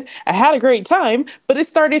good. I had a great time, but it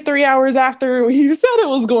started 3 hours after you said it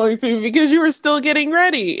was going to, because you were still getting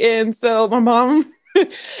ready. And so my mom,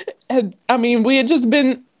 we had just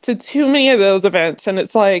been to too many of those events. And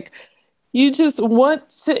it's like, you just want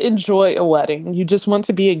to enjoy a wedding. You just want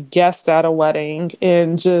to be a guest at a wedding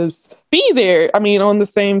and just be there. On the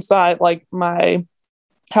same side, like my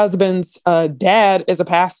husband's dad is a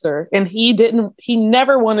pastor, and he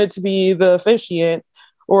never wanted to be the officiant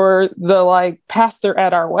or the like pastor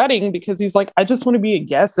at our wedding, because he's like, I just want to be a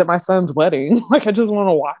guest at my son's wedding. Like, I just want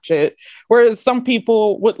to watch it. Whereas some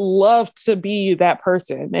people would love to be that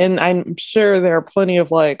person. And I'm sure there are plenty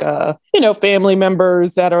of like, family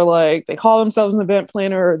members that are like, they call themselves an event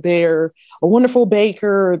planner, or they're a wonderful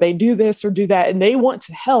baker, or they do this or do that, and they want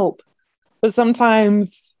to help. But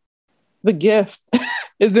sometimes the gift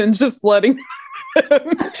is in just letting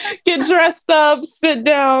get dressed up, sit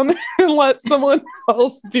down, and let someone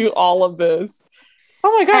else do all of this.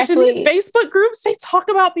 Oh my gosh, Actually, in these Facebook groups, they talk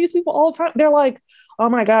about these people all the time. They're like, oh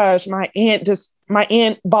my gosh, my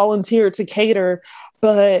aunt volunteered to cater,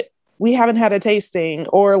 but we haven't had a tasting,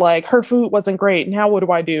 or like her food wasn't great. Now what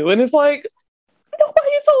do I do? And it's like,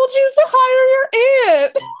 nobody told you to hire your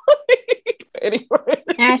aunt. Anyway.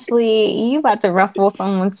 Ashley, you about to ruffle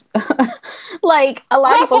someone's like a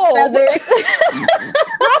lot of people's feathers.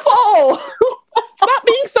 Ruffle! Stop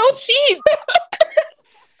being so cheap.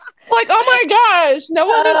 Like, oh my gosh. No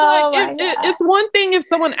one is like, it's one thing if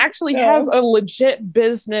someone actually has a legit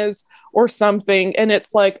business or something, and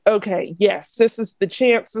it's like, okay, yes, this is the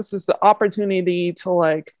chance, this is the opportunity to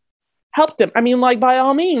like help them. Like, by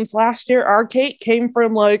all means, last year our cake came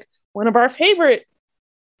from like one of our favorite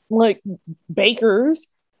like bakers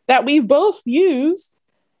that we both use.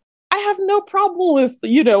 I have no problem with,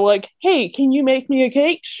 like, hey, can you make me a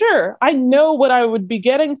cake? Sure. I know what I would be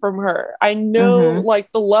getting from her. I know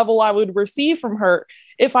like the level I would receive from her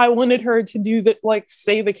if I wanted her to do the, like,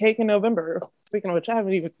 say the cake in November. Speaking of which, I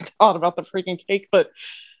haven't even thought about the freaking cake, but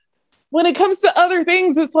when it comes to other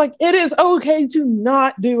things, it's like, it is okay to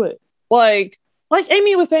not do it. Like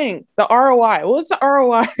Amy was saying, the ROI. What's the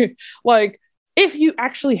ROI? Like, if you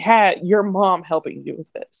actually had your mom helping you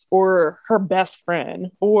with this, or her best friend,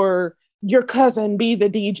 or your cousin be the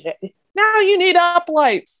DJ, now you need up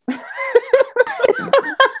lights. And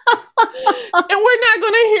we're not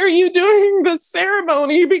going to hear you doing the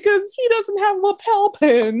ceremony because he doesn't have lapel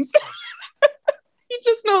pins. He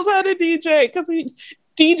just knows how to DJ because he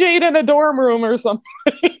DJ'd in a dorm room or something.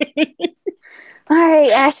 All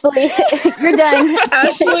right, Ashley, you're done.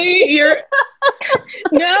 Ashley,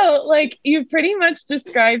 no, like, you pretty much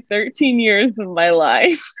described 13 years of my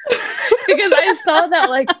life. Because I saw that,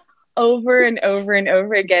 like, over and over and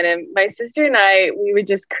over again. And my sister and I, we would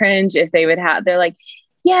just cringe if they would have, they're like,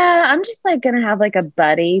 yeah, I'm just like going to have like a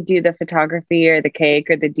buddy do the photography or the cake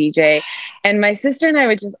or the DJ. And my sister and I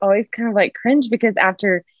would just always kind of like cringe because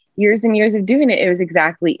after years and years of doing it, it was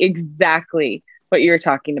exactly what you're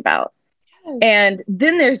talking about. Yes. And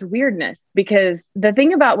then there's weirdness because the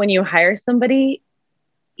thing about when you hire somebody,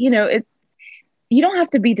 you don't have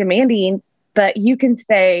to be demanding, but you can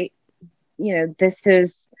say, this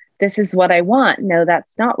is what I want. No,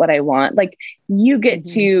 that's not what I want. Like you get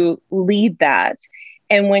to lead that.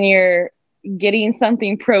 And when you're getting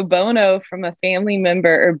something pro bono from a family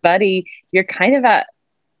member or buddy, you're kind of at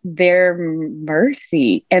their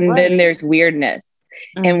mercy. And then there's weirdness.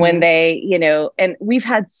 And when they, and we've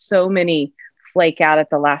had so many flake out at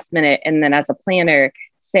the last minute. And then as a planner,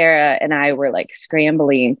 Sarah and I were like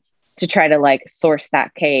scrambling to try to like source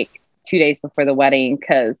that cake 2 days before the wedding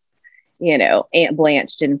because, Aunt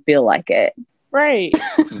Blanche didn't feel like it. Right.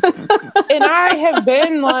 And I have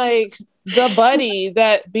been like the buddy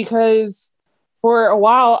that because for a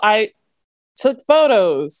while I took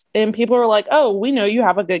photos and people were like, oh, we know you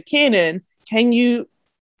have a good Canon. Can you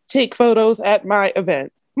take photos at my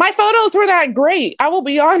event? My photos were not great. I will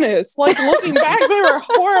be honest. Like looking back, they were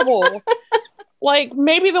horrible. Like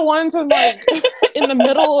maybe the ones in like in the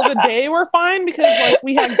middle of the day were fine because like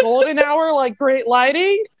we had golden hour, like great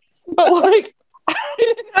lighting, but like I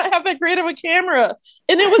did not have that great of a camera.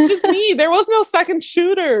 And it was just me. There was no second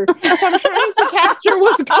shooter. So I'm trying to capture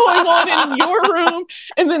what's going on in your room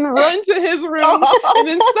and then run to his room. And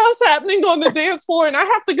then stuff's happening on the dance floor and I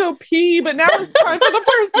have to go pee, but now it's time for the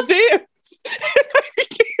first dance. I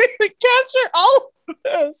can't capture all of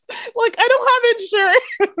this. Like, I don't have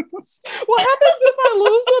insurance. What happens if I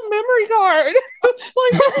lose a memory card?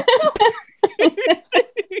 Like, there's so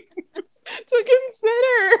many things to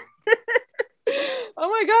consider. Oh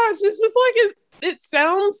my gosh, it's just like it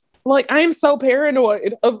sounds like I'm so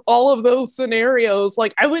paranoid of all of those scenarios.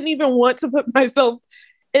 Like I wouldn't even want to put myself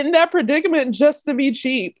in that predicament just to be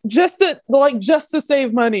cheap, just to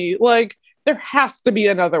save money. Like there has to be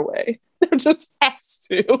another way. There just has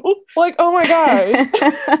to. Like, oh my God.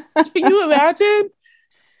 Can you imagine?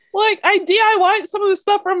 Like I DIY'd some of the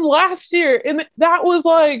stuff from last year and that was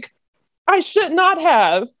like, I should not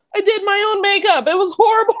have. I did my own makeup. It was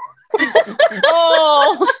horrible.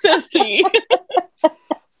 Oh, sissy.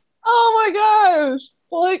 Oh my gosh.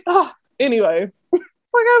 Like, anyway, like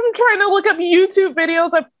I'm trying to look up YouTube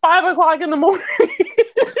videos at 5:00 in the morning.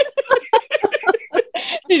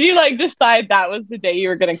 Did you like decide that was the day you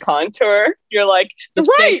were going to contour? You're like, the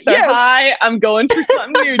stakes are high. I'm going for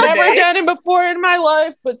something new today. Never done it before in my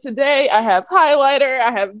life, but today I have highlighter,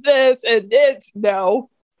 I have this, and it's no.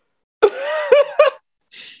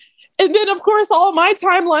 And then, of course, all my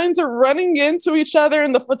timelines are running into each other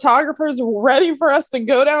and the photographer's ready for us to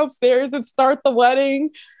go downstairs and start the wedding.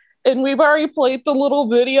 And we've already played the little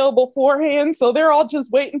video beforehand. So they're all just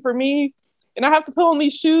waiting for me. And I have to put on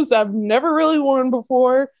these shoes I've never really worn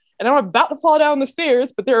before. And I'm about to fall down the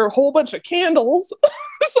stairs, but there are a whole bunch of candles.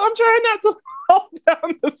 So I'm trying not to fall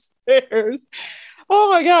down the stairs. Oh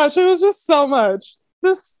my gosh, it was just so much.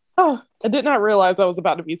 I did not realize I was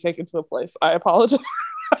about to be taken to a place. I apologize.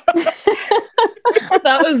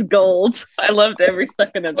 That was gold. I loved every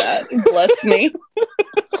second of that. It blessed me.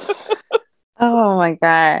 Oh my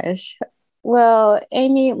gosh. Well,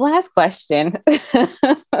 Amy, last question.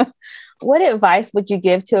 What advice would you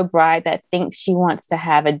give to a bride that thinks she wants to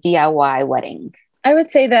have a DIY wedding? I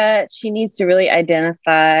would say that she needs to really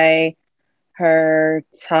identify her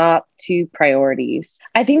top 2 priorities.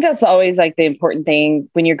 I think that's always like the important thing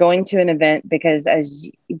when you're going to an event, because as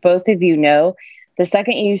both of you know, the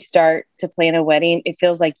second you start to plan a wedding, it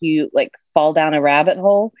feels like you like fall down a rabbit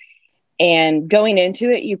hole. And going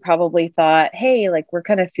into it, you probably thought, hey, like we're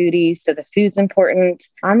kind of foodies, so the food's important.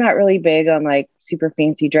 I'm not really big on like super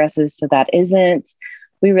fancy dresses, so that isn't.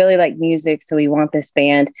 We really like music, so we want this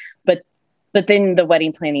band. But then the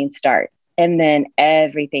wedding planning starts, and then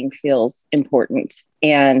everything feels important.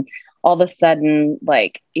 And all of a sudden,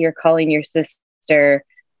 like you're calling your sister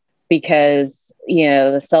because,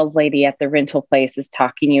 the sales lady at the rental place is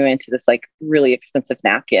talking you into this like really expensive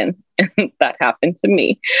napkin. And that happened to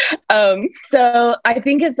me. So I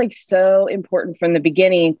think it's like so important from the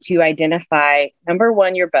beginning to identify, number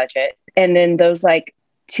 1, your budget, and then those like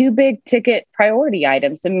 2 big ticket priority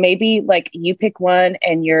items. And maybe like you pick one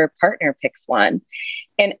and your partner picks one.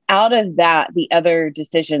 And out of that, the other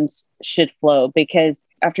decisions should flow, because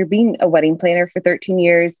after being a wedding planner for 13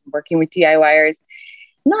 years, working with DIYers,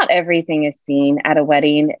 not everything is seen at a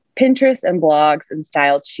wedding. Pinterest and blogs and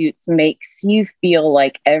styled shoots makes you feel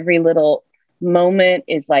like every little moment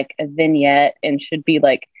is like a vignette and should be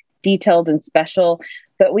like detailed and special.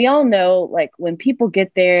 But we all know, like, when people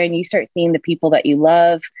get there and you start seeing the people that you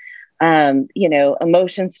love,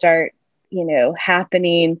 emotions start,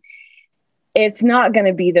 happening. It's not going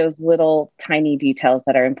to be those little tiny details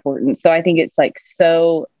that are important. So I think it's like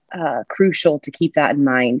so crucial to keep that in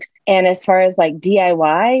mind. And as far as like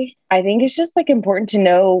DIY, I think it's just like important to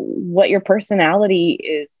know what your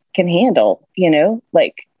personality can handle,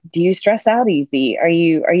 like, do you stress out easy? Are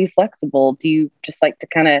you flexible? Do you just like to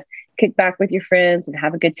kind of kick back with your friends and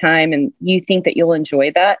have a good time? And you think that you'll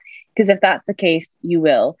enjoy that? Because if that's the case, you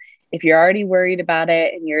will. If you're already worried about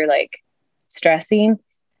it and you're like stressing,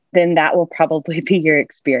 then that will probably be your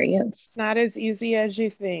experience. It's not as easy as you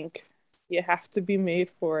think. You have to be made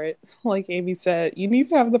for it. Like Amy said, you need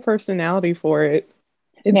to have the personality for it.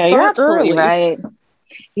 And no, start you're absolutely early. right.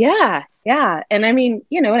 Yeah. And I mean,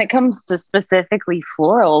 when it comes to specifically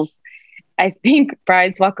florals, I think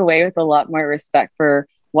brides walk away with a lot more respect for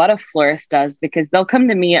what a florist does, because they'll come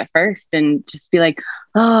to me at first and just be like,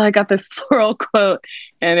 oh, I got this floral quote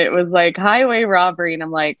and it was like highway robbery. And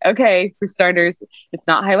I'm like, okay, for starters, it's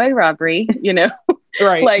not highway robbery,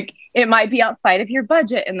 Right. Like, it might be outside of your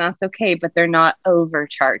budget and that's okay, but they're not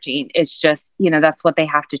overcharging. It's just, that's what they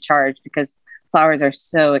have to charge because flowers are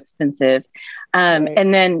so expensive. Right.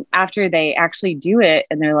 And then after they actually do it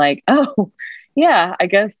and they're like, oh yeah, I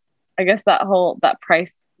guess that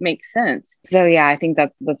price makes sense. So yeah, I think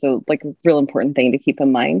that's a real important thing to keep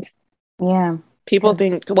in mind. Yeah. People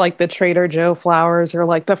think like the Trader Joe flowers or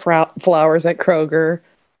like the flowers at Kroger,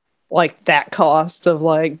 like that cost of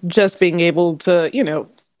like just being able to,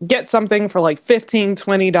 get something for like $15,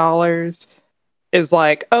 $20 is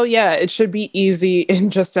like, oh yeah, it should be easy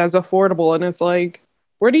and just as affordable. And it's like,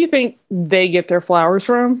 where do you think they get their flowers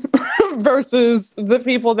from versus the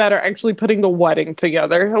people that are actually putting the wedding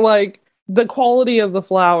together? Like the quality of the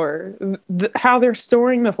flower, how they're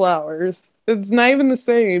storing the flowers, it's not even the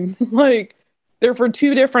same. Like they're for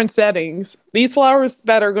two different settings. These flowers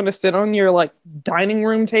that are going to sit on your like dining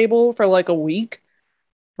room table for like a week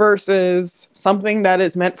versus something that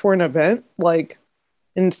is meant for an event, like,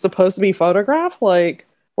 and supposed to be photographed, like,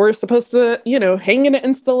 or supposed to, hang in an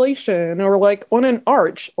installation or like on an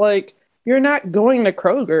arch. Like, you're not going to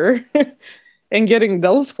Kroger and getting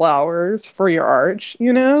those flowers for your arch,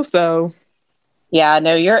 So, yeah,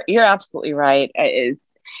 no, you're absolutely right.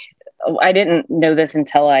 I didn't know this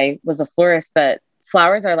until I was a florist, but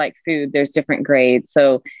flowers are like food. There's different grades.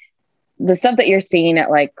 So the stuff that you're seeing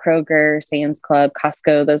at like Kroger, Sam's Club,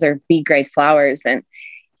 Costco, those are B grade flowers. And,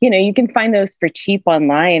 you can find those for cheap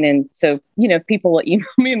online. And so, people will email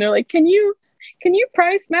me and they're like, can you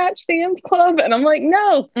price match Sam's Club? And I'm like,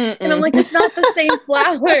 no. Mm-mm. And I'm like, it's not the same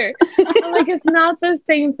flower. I'm like, it's not the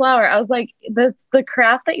same flower. I was like, the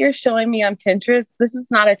craft that you're showing me on Pinterest, this is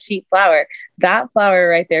not a cheap flower. That flower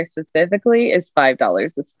right there specifically is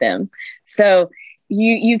 $5 a stem. So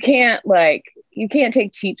you can't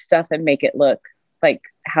take cheap stuff and make it look like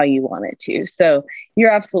how you want it to. So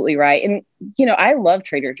you're absolutely right. And, I love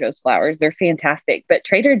Trader Joe's flowers. They're fantastic, but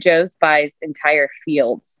Trader Joe's buys entire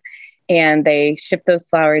fields and they ship those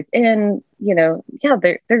flowers in,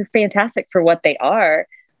 they're fantastic for what they are,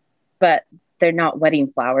 but they're not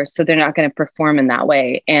wedding flowers. So they're not going to perform in that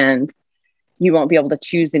way. And you won't be able to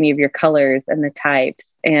choose any of your colors and the types.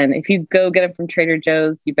 And if you go get them from Trader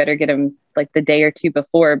Joe's, you better get them like the day or two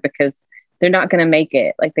before, because they're not going to make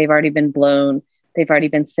it. Like they've already been blown. They've already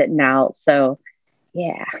been sitting out. So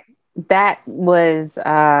yeah. That was,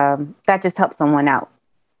 that just helped someone out.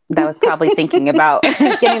 That was probably thinking about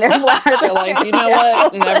getting their flowers. They're like, you know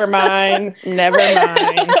what? Never mind.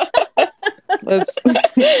 Let's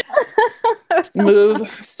move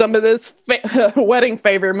some of this wedding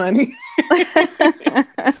favor money.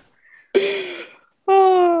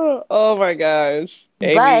 oh my gosh.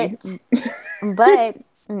 Amy. But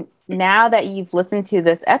now that you've listened to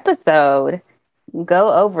this episode,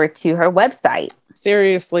 go over to her website.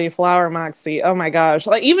 Seriously, Flower Moxie. Oh my gosh.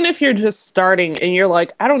 Like, even if you're just starting and you're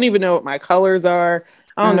like, I don't even know what my colors are.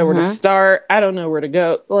 I don't know where to start. I don't know where to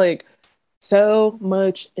go. Like, so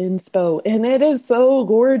much inspo. And it is so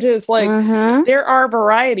gorgeous. Like, there are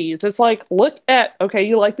varieties. It's like, look at, okay,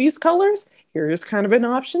 you like these colors? Here's kind of an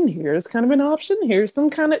option. Here's kind of an option. Here's some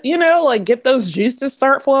kind of, like, get those juices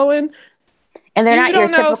start flowing. And they're not your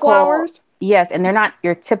typical flowers. Yes, and they're not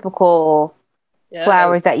your typical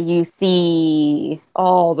flowers that you see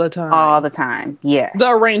all the time. Yes. The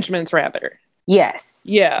arrangements, rather. Yes.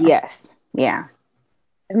 Yeah. Yes. Yeah.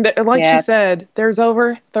 And she said, there's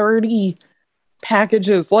over 30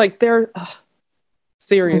 packages. Like,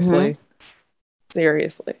 seriously.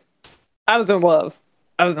 Seriously. I was in love.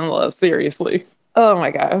 I was in love, seriously. Oh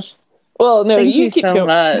my gosh. Well, no, Thank you keep so going.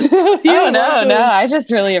 much. You're No, welcome. I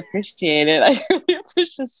just really appreciate it. I really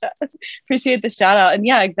appreciate the shout out. And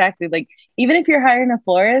yeah, exactly. Like, even if you're hiring a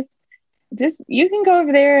florist, just you can go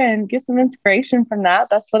over there and get some inspiration from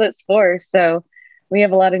that. That's what it's for. So we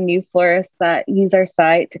have a lot of new florists that use our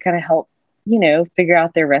site to kind of help, figure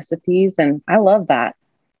out their recipes. And I love that.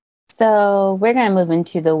 So we're going to move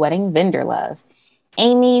into the wedding vendor love.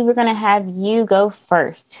 Amy, we're going to have you go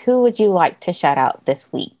first. Who would you like to shout out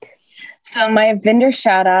this week? So my vendor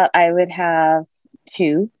shout out, I would have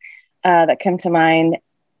two that come to mind.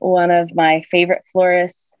 One of my favorite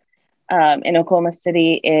florists in Oklahoma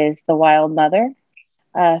City is the Wild Mother.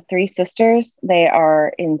 Three sisters. They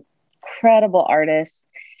are incredible artists.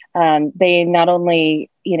 They not only,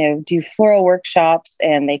 do floral workshops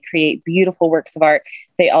and they create beautiful works of art.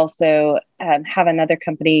 They also have another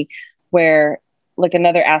company where, like,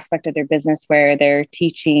 another aspect of their business where they're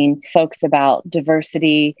teaching folks about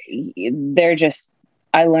diversity.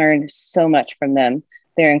 I learned so much from them.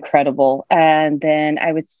 They're incredible. And then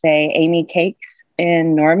I would say Amy Cakes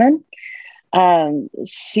in Norman.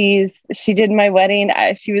 She did my wedding.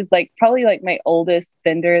 She was probably my oldest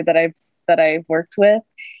vendor that I've worked with.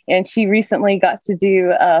 And she recently got to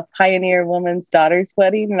do a Pioneer Woman's daughter's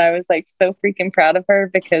wedding. And I was so freaking proud of her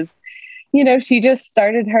because, she just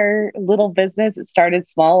started her little business. It started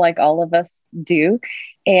small, like all of us do.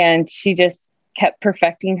 And she just kept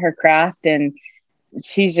perfecting her craft. And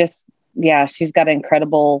she's got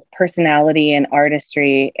incredible personality and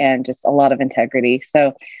artistry and just a lot of integrity.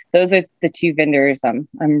 So those are the two vendors I'm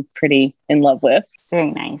pretty in love with.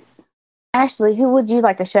 Very nice. Ashley, who would you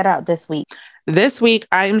like to shout out this week? This week,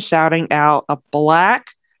 I'm shouting out a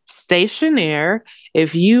Black stationery.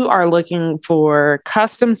 If you are looking for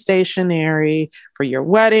custom stationery for your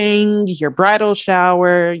wedding, your bridal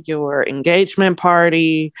shower, your engagement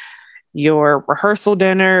party, your rehearsal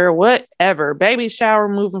dinner, whatever, baby shower,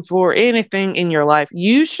 moving forward, anything in your life,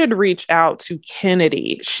 you should reach out to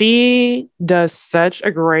Kennedy. She does such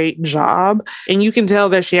a great job. And you can tell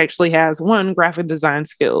that she actually has graphic design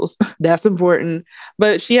skills. That's important.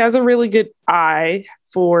 But she has a really good eye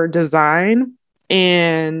for design.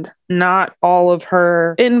 And not all of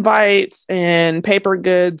her invites and paper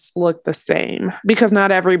goods look the same because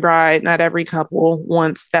not every bride, not every couple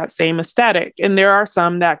wants that same aesthetic. And there are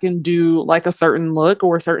some that can do a certain look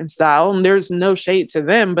or a certain style, and there's no shade to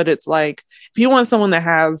them. But it's if you want someone that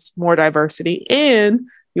has more diversity and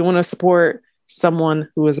you want to support someone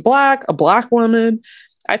who is Black, a Black woman,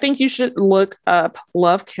 I think you should look up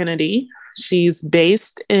Love Kennedy. She's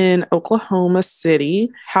based in Oklahoma City.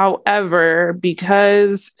 However,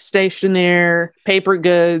 because stationery, paper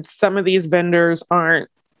goods, some of these vendors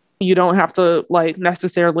you don't have to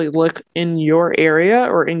necessarily look in your area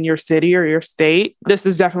or in your city or your state. This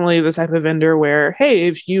is definitely the type of vendor where, hey,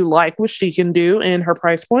 if you like what she can do and her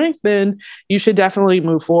price point, then you should definitely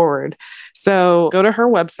move forward. So go to her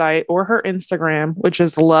website or her Instagram, which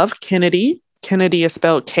is Love Kennedy. Kennedy is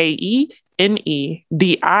spelled Kenedie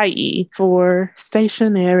for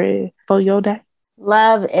stationery for your day.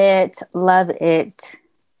 Love it. Love it.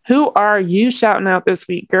 Who are you shouting out this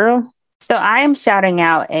week, girl? So I am shouting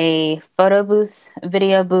out a photo booth,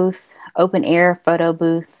 video booth, open air photo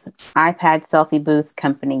booth, iPad selfie booth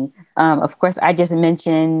company. Of course, I just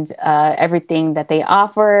mentioned everything that they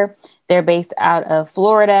offer. They're based out of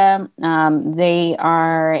Florida. They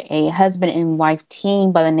are a husband and wife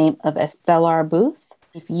team by the name of Estelar Booth.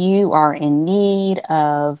 If you are in need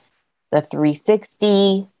of the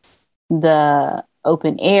 360, the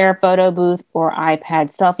open air photo booth, or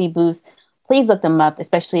iPad selfie booth, please look them up,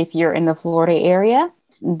 especially if you're in the Florida area.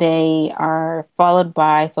 They are followed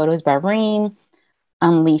by Photos by Reem,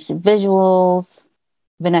 Unleashed Visuals,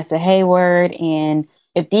 Vanessa Hayward. And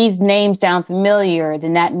if these names sound familiar,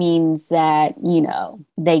 then that means that,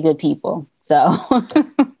 they good people. So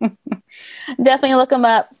definitely look them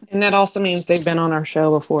up. And that also means they've been on our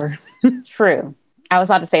show before. True. I was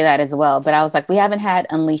about to say that as well, but I was we haven't had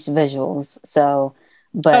Unleashed Visuals. So,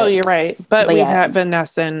 but. Oh, you're right. But we've had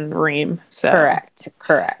Vanessa and Reem. So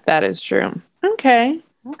Correct. That is true. Okay.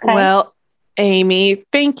 Well, Amy,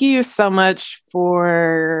 thank you so much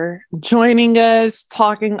for joining us,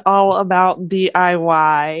 talking all about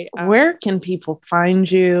DIY. Where can people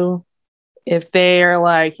find you if they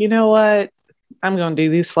are you know what? I'm going to do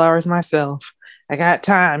these flowers myself. I got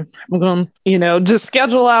time. I'm going to, just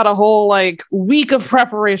schedule out a whole week of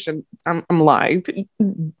preparation. I'm lying.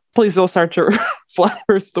 Please don't start your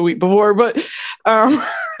flowers the week before, but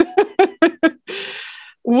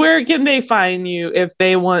where can they find you if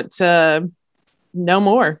they want to know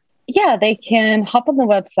more? Yeah, they can hop on the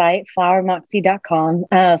website, flowermoxie.com.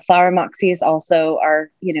 Flower Moxie is also our,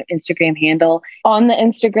 Instagram handle. On the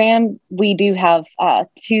Instagram, we do have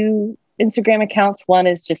two Instagram accounts. One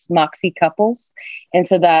is just Moxie Couples. And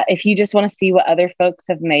so that if you just want to see what other folks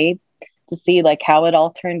have made to see like how it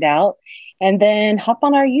all turned out, and then hop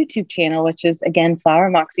on our YouTube channel, which is again, Flower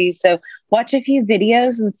Moxie. So watch a few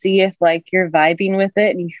videos and see if like you're vibing with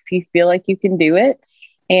it and if you feel like you can do it.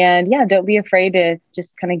 And yeah, don't be afraid to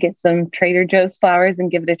just kind of get some Trader Joe's flowers and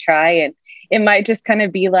give it a try. And it might just kind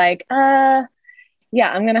of be like, I'm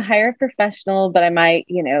going to hire a professional, but I might,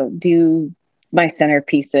 do my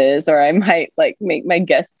centerpieces, or I might like make my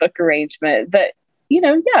guest book arrangement. But,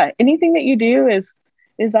 anything that you do is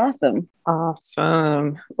awesome.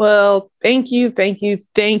 Awesome. Well, thank you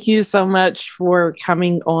so much for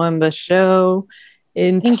coming on the show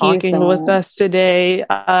and talking with us today.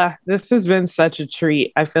 This has been such a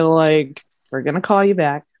treat. I feel like we're going to call you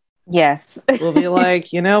back. Yes. We'll be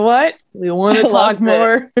like, you know what? We want to talk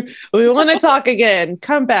more. We want to talk again.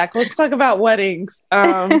 Come back. Let's talk about weddings.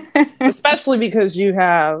 Especially because you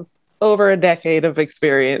have over a decade of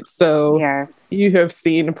experience. So yes, you have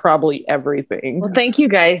seen probably everything. Well, thank you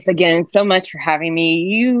guys again so much for having me.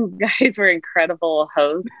 You guys were incredible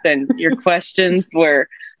hosts and your questions were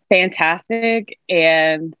fantastic.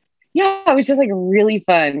 And yeah, it was just like really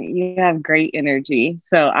fun. You have great energy.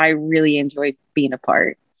 So I really enjoyed being a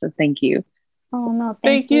part. So thank you. Oh, no,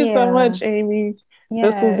 thank you so much, Amy.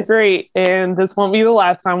 Yes. This was great. And this won't be the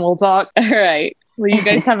last time we'll talk. All right. Well, you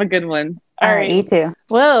guys have a good one. All right. You too.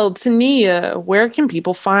 Well, Tania, where can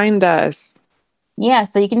people find us? Yeah,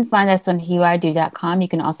 so you can find us on huido.com. You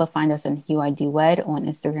can also find us on huidowed on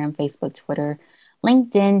Instagram, Facebook, Twitter,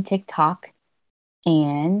 LinkedIn, TikTok.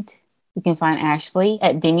 And you can find Ashley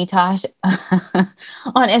at Denitosh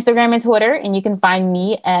on Instagram and Twitter. And you can find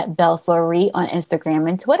me at Belsorie on Instagram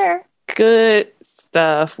and Twitter. Good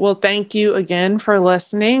stuff. Well, thank you again for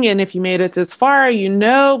listening. And if you made it this far,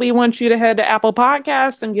 we want you to head to Apple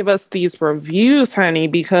Podcasts and give us these reviews, honey,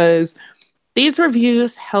 because these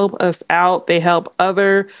reviews help us out. They help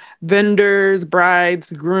other vendors,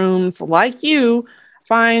 brides, grooms like you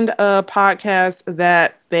find a podcast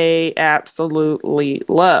that they absolutely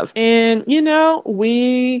love. And,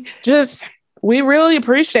 we really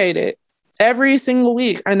appreciate it every single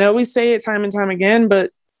week. I know we say it time and time again,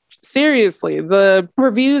 but seriously, the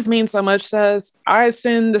reviews mean so much to us. I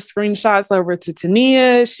send the screenshots over to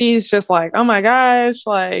Tania. She's just like, oh my gosh,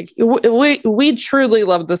 like we truly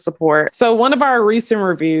love the support. So one of our recent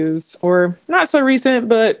reviews, or not so recent,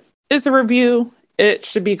 but it's a review. It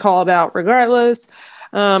should be called out regardless.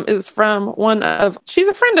 Is from she's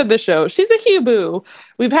a friend of the show. She's a Hubu.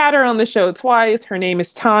 We've had her on the show twice. Her name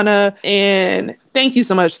is Tana. And thank you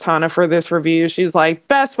so much, Tana, for this review. She's like,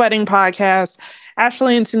 best wedding podcast.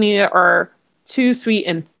 Ashley and Tania are two sweet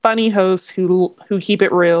and funny hosts who keep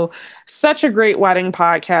it real. Such a great wedding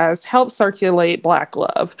podcast, helps circulate Black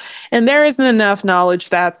love. And there isn't enough knowledge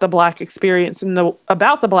about the Black experience in the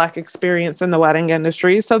wedding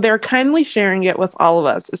industry. So they're kindly sharing it with all of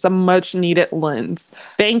us. It's a much needed lens.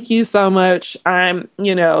 Thank you so much.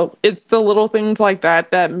 It's the little things like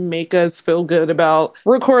that make us feel good about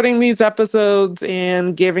recording these episodes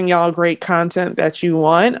and giving y'all great content that you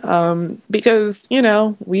want. Because,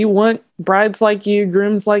 we want brides like you,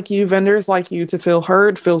 grooms like you, vendors like you to feel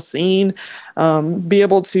heard, feel seen, be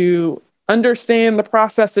able to understand the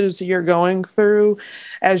processes you're going through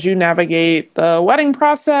as you navigate the wedding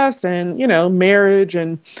process and, marriage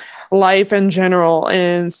and life in general.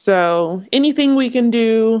 And so anything we can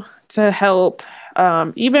do to help,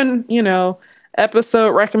 even,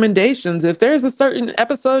 episode recommendations, if there's a certain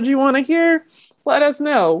episode you want to hear, let us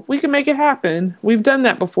know. We can make it happen. We've done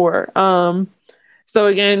that before. So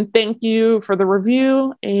again, thank you for the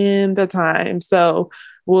review and the time. So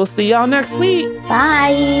we'll see y'all next week.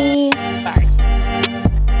 Bye. Bye.